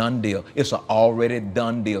 It's a done deal. It's an already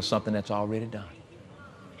done deal, something that's already done.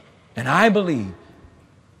 And I believe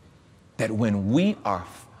that when we are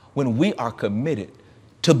committed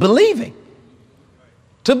to believing,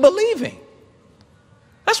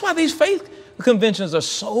 that's why these faith conventions are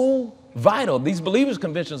so vital. These believers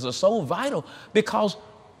conventions are so vital because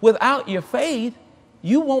without your faith,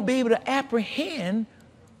 you won't be able to apprehend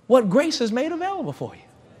what grace has made available for you.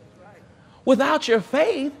 Without your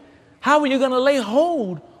faith, how are you going to lay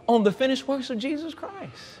hold on the finished works of Jesus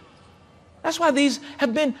Christ? That's why these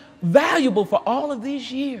have been valuable for all of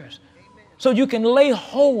these years. So you can lay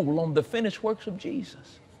hold on the finished works of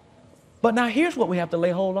Jesus. But now here's what we have to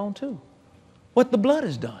lay hold on too. What the blood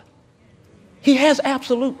has done. He has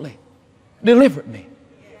absolutely delivered me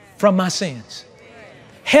from my sins.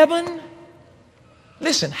 Heaven,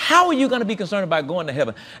 listen, how are you going to be concerned about going to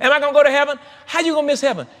heaven? Am I going to go to heaven? How are you going to miss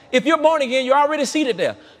heaven? If you're born again, you're already seated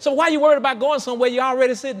there. So why are you worried about going somewhere you're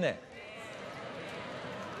already sitting there?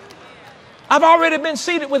 I've already been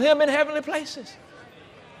seated with him in heavenly places.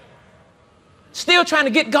 Still trying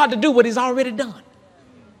to get God to do what he's already done.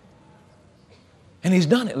 And he's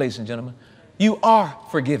done it, ladies and gentlemen. You are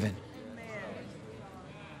forgiven.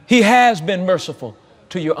 He has been merciful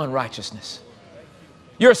to your unrighteousness.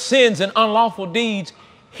 Your sins and unlawful deeds,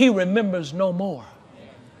 he remembers no more.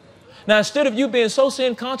 Now, instead of you being so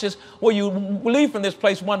sin conscious, where you leave from this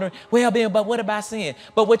place wondering, well, Ben, but what about sin?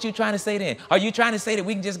 But what you trying to say then? Are you trying to say that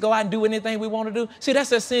we can just go out and do anything we want to do? See, that's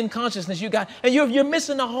that sin consciousness you got. And you're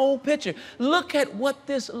missing the whole picture. Look at what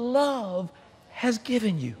this love has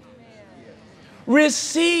given you.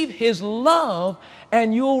 Receive his love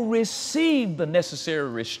and you'll receive the necessary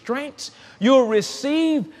restraints. You'll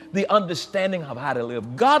receive the understanding of how to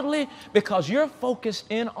live godly because you're focused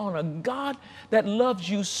in on a God that loves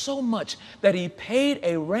you so much that he paid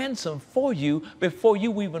a ransom for you before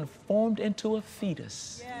you were even formed into a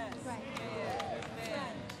fetus. Yes.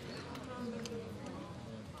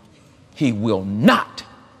 He will not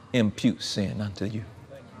impute sin unto you.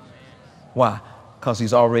 Why? Because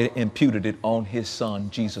he's already imputed it on his son,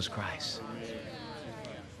 Jesus Christ.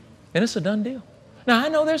 And it's a done deal. Now, I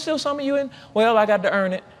know there's still some of you in, well, I got to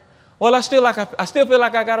earn it. Well, I still feel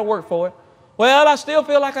like I got to work for it. Well, I still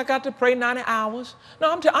feel like I got to pray 90 hours.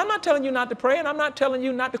 No, I'm not telling you not to pray, and I'm not telling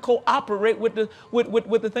you not to cooperate with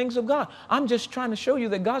the things of God. I'm just trying to show you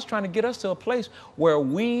that God's trying to get us to a place where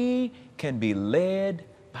we can be led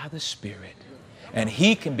by the Spirit. And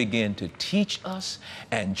he can begin to teach us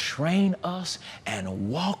and train us and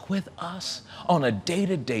walk with us on a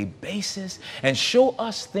day-to-day basis and show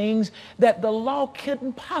us things that the law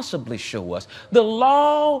couldn't possibly show us. The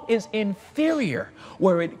law is inferior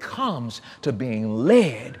where it comes to being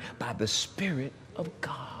led by the Spirit of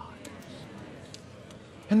God.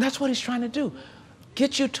 And that's what he's trying to do.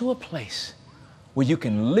 Get you to a place where you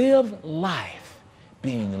can live life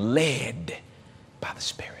being led by the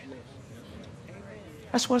Spirit.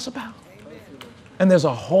 That's what it's about. And there's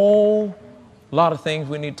a whole lot of things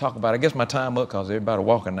we need to talk about. I guess my time up because everybody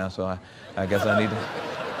walking now, so I guess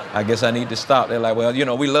I need to stop. They're like, well, you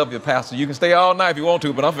know, we love you, Pastor. You can stay all night if you want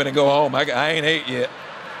to, but I'm finna go home. I ain't ate yet.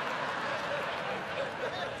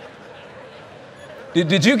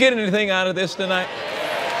 Did you get anything out of this tonight?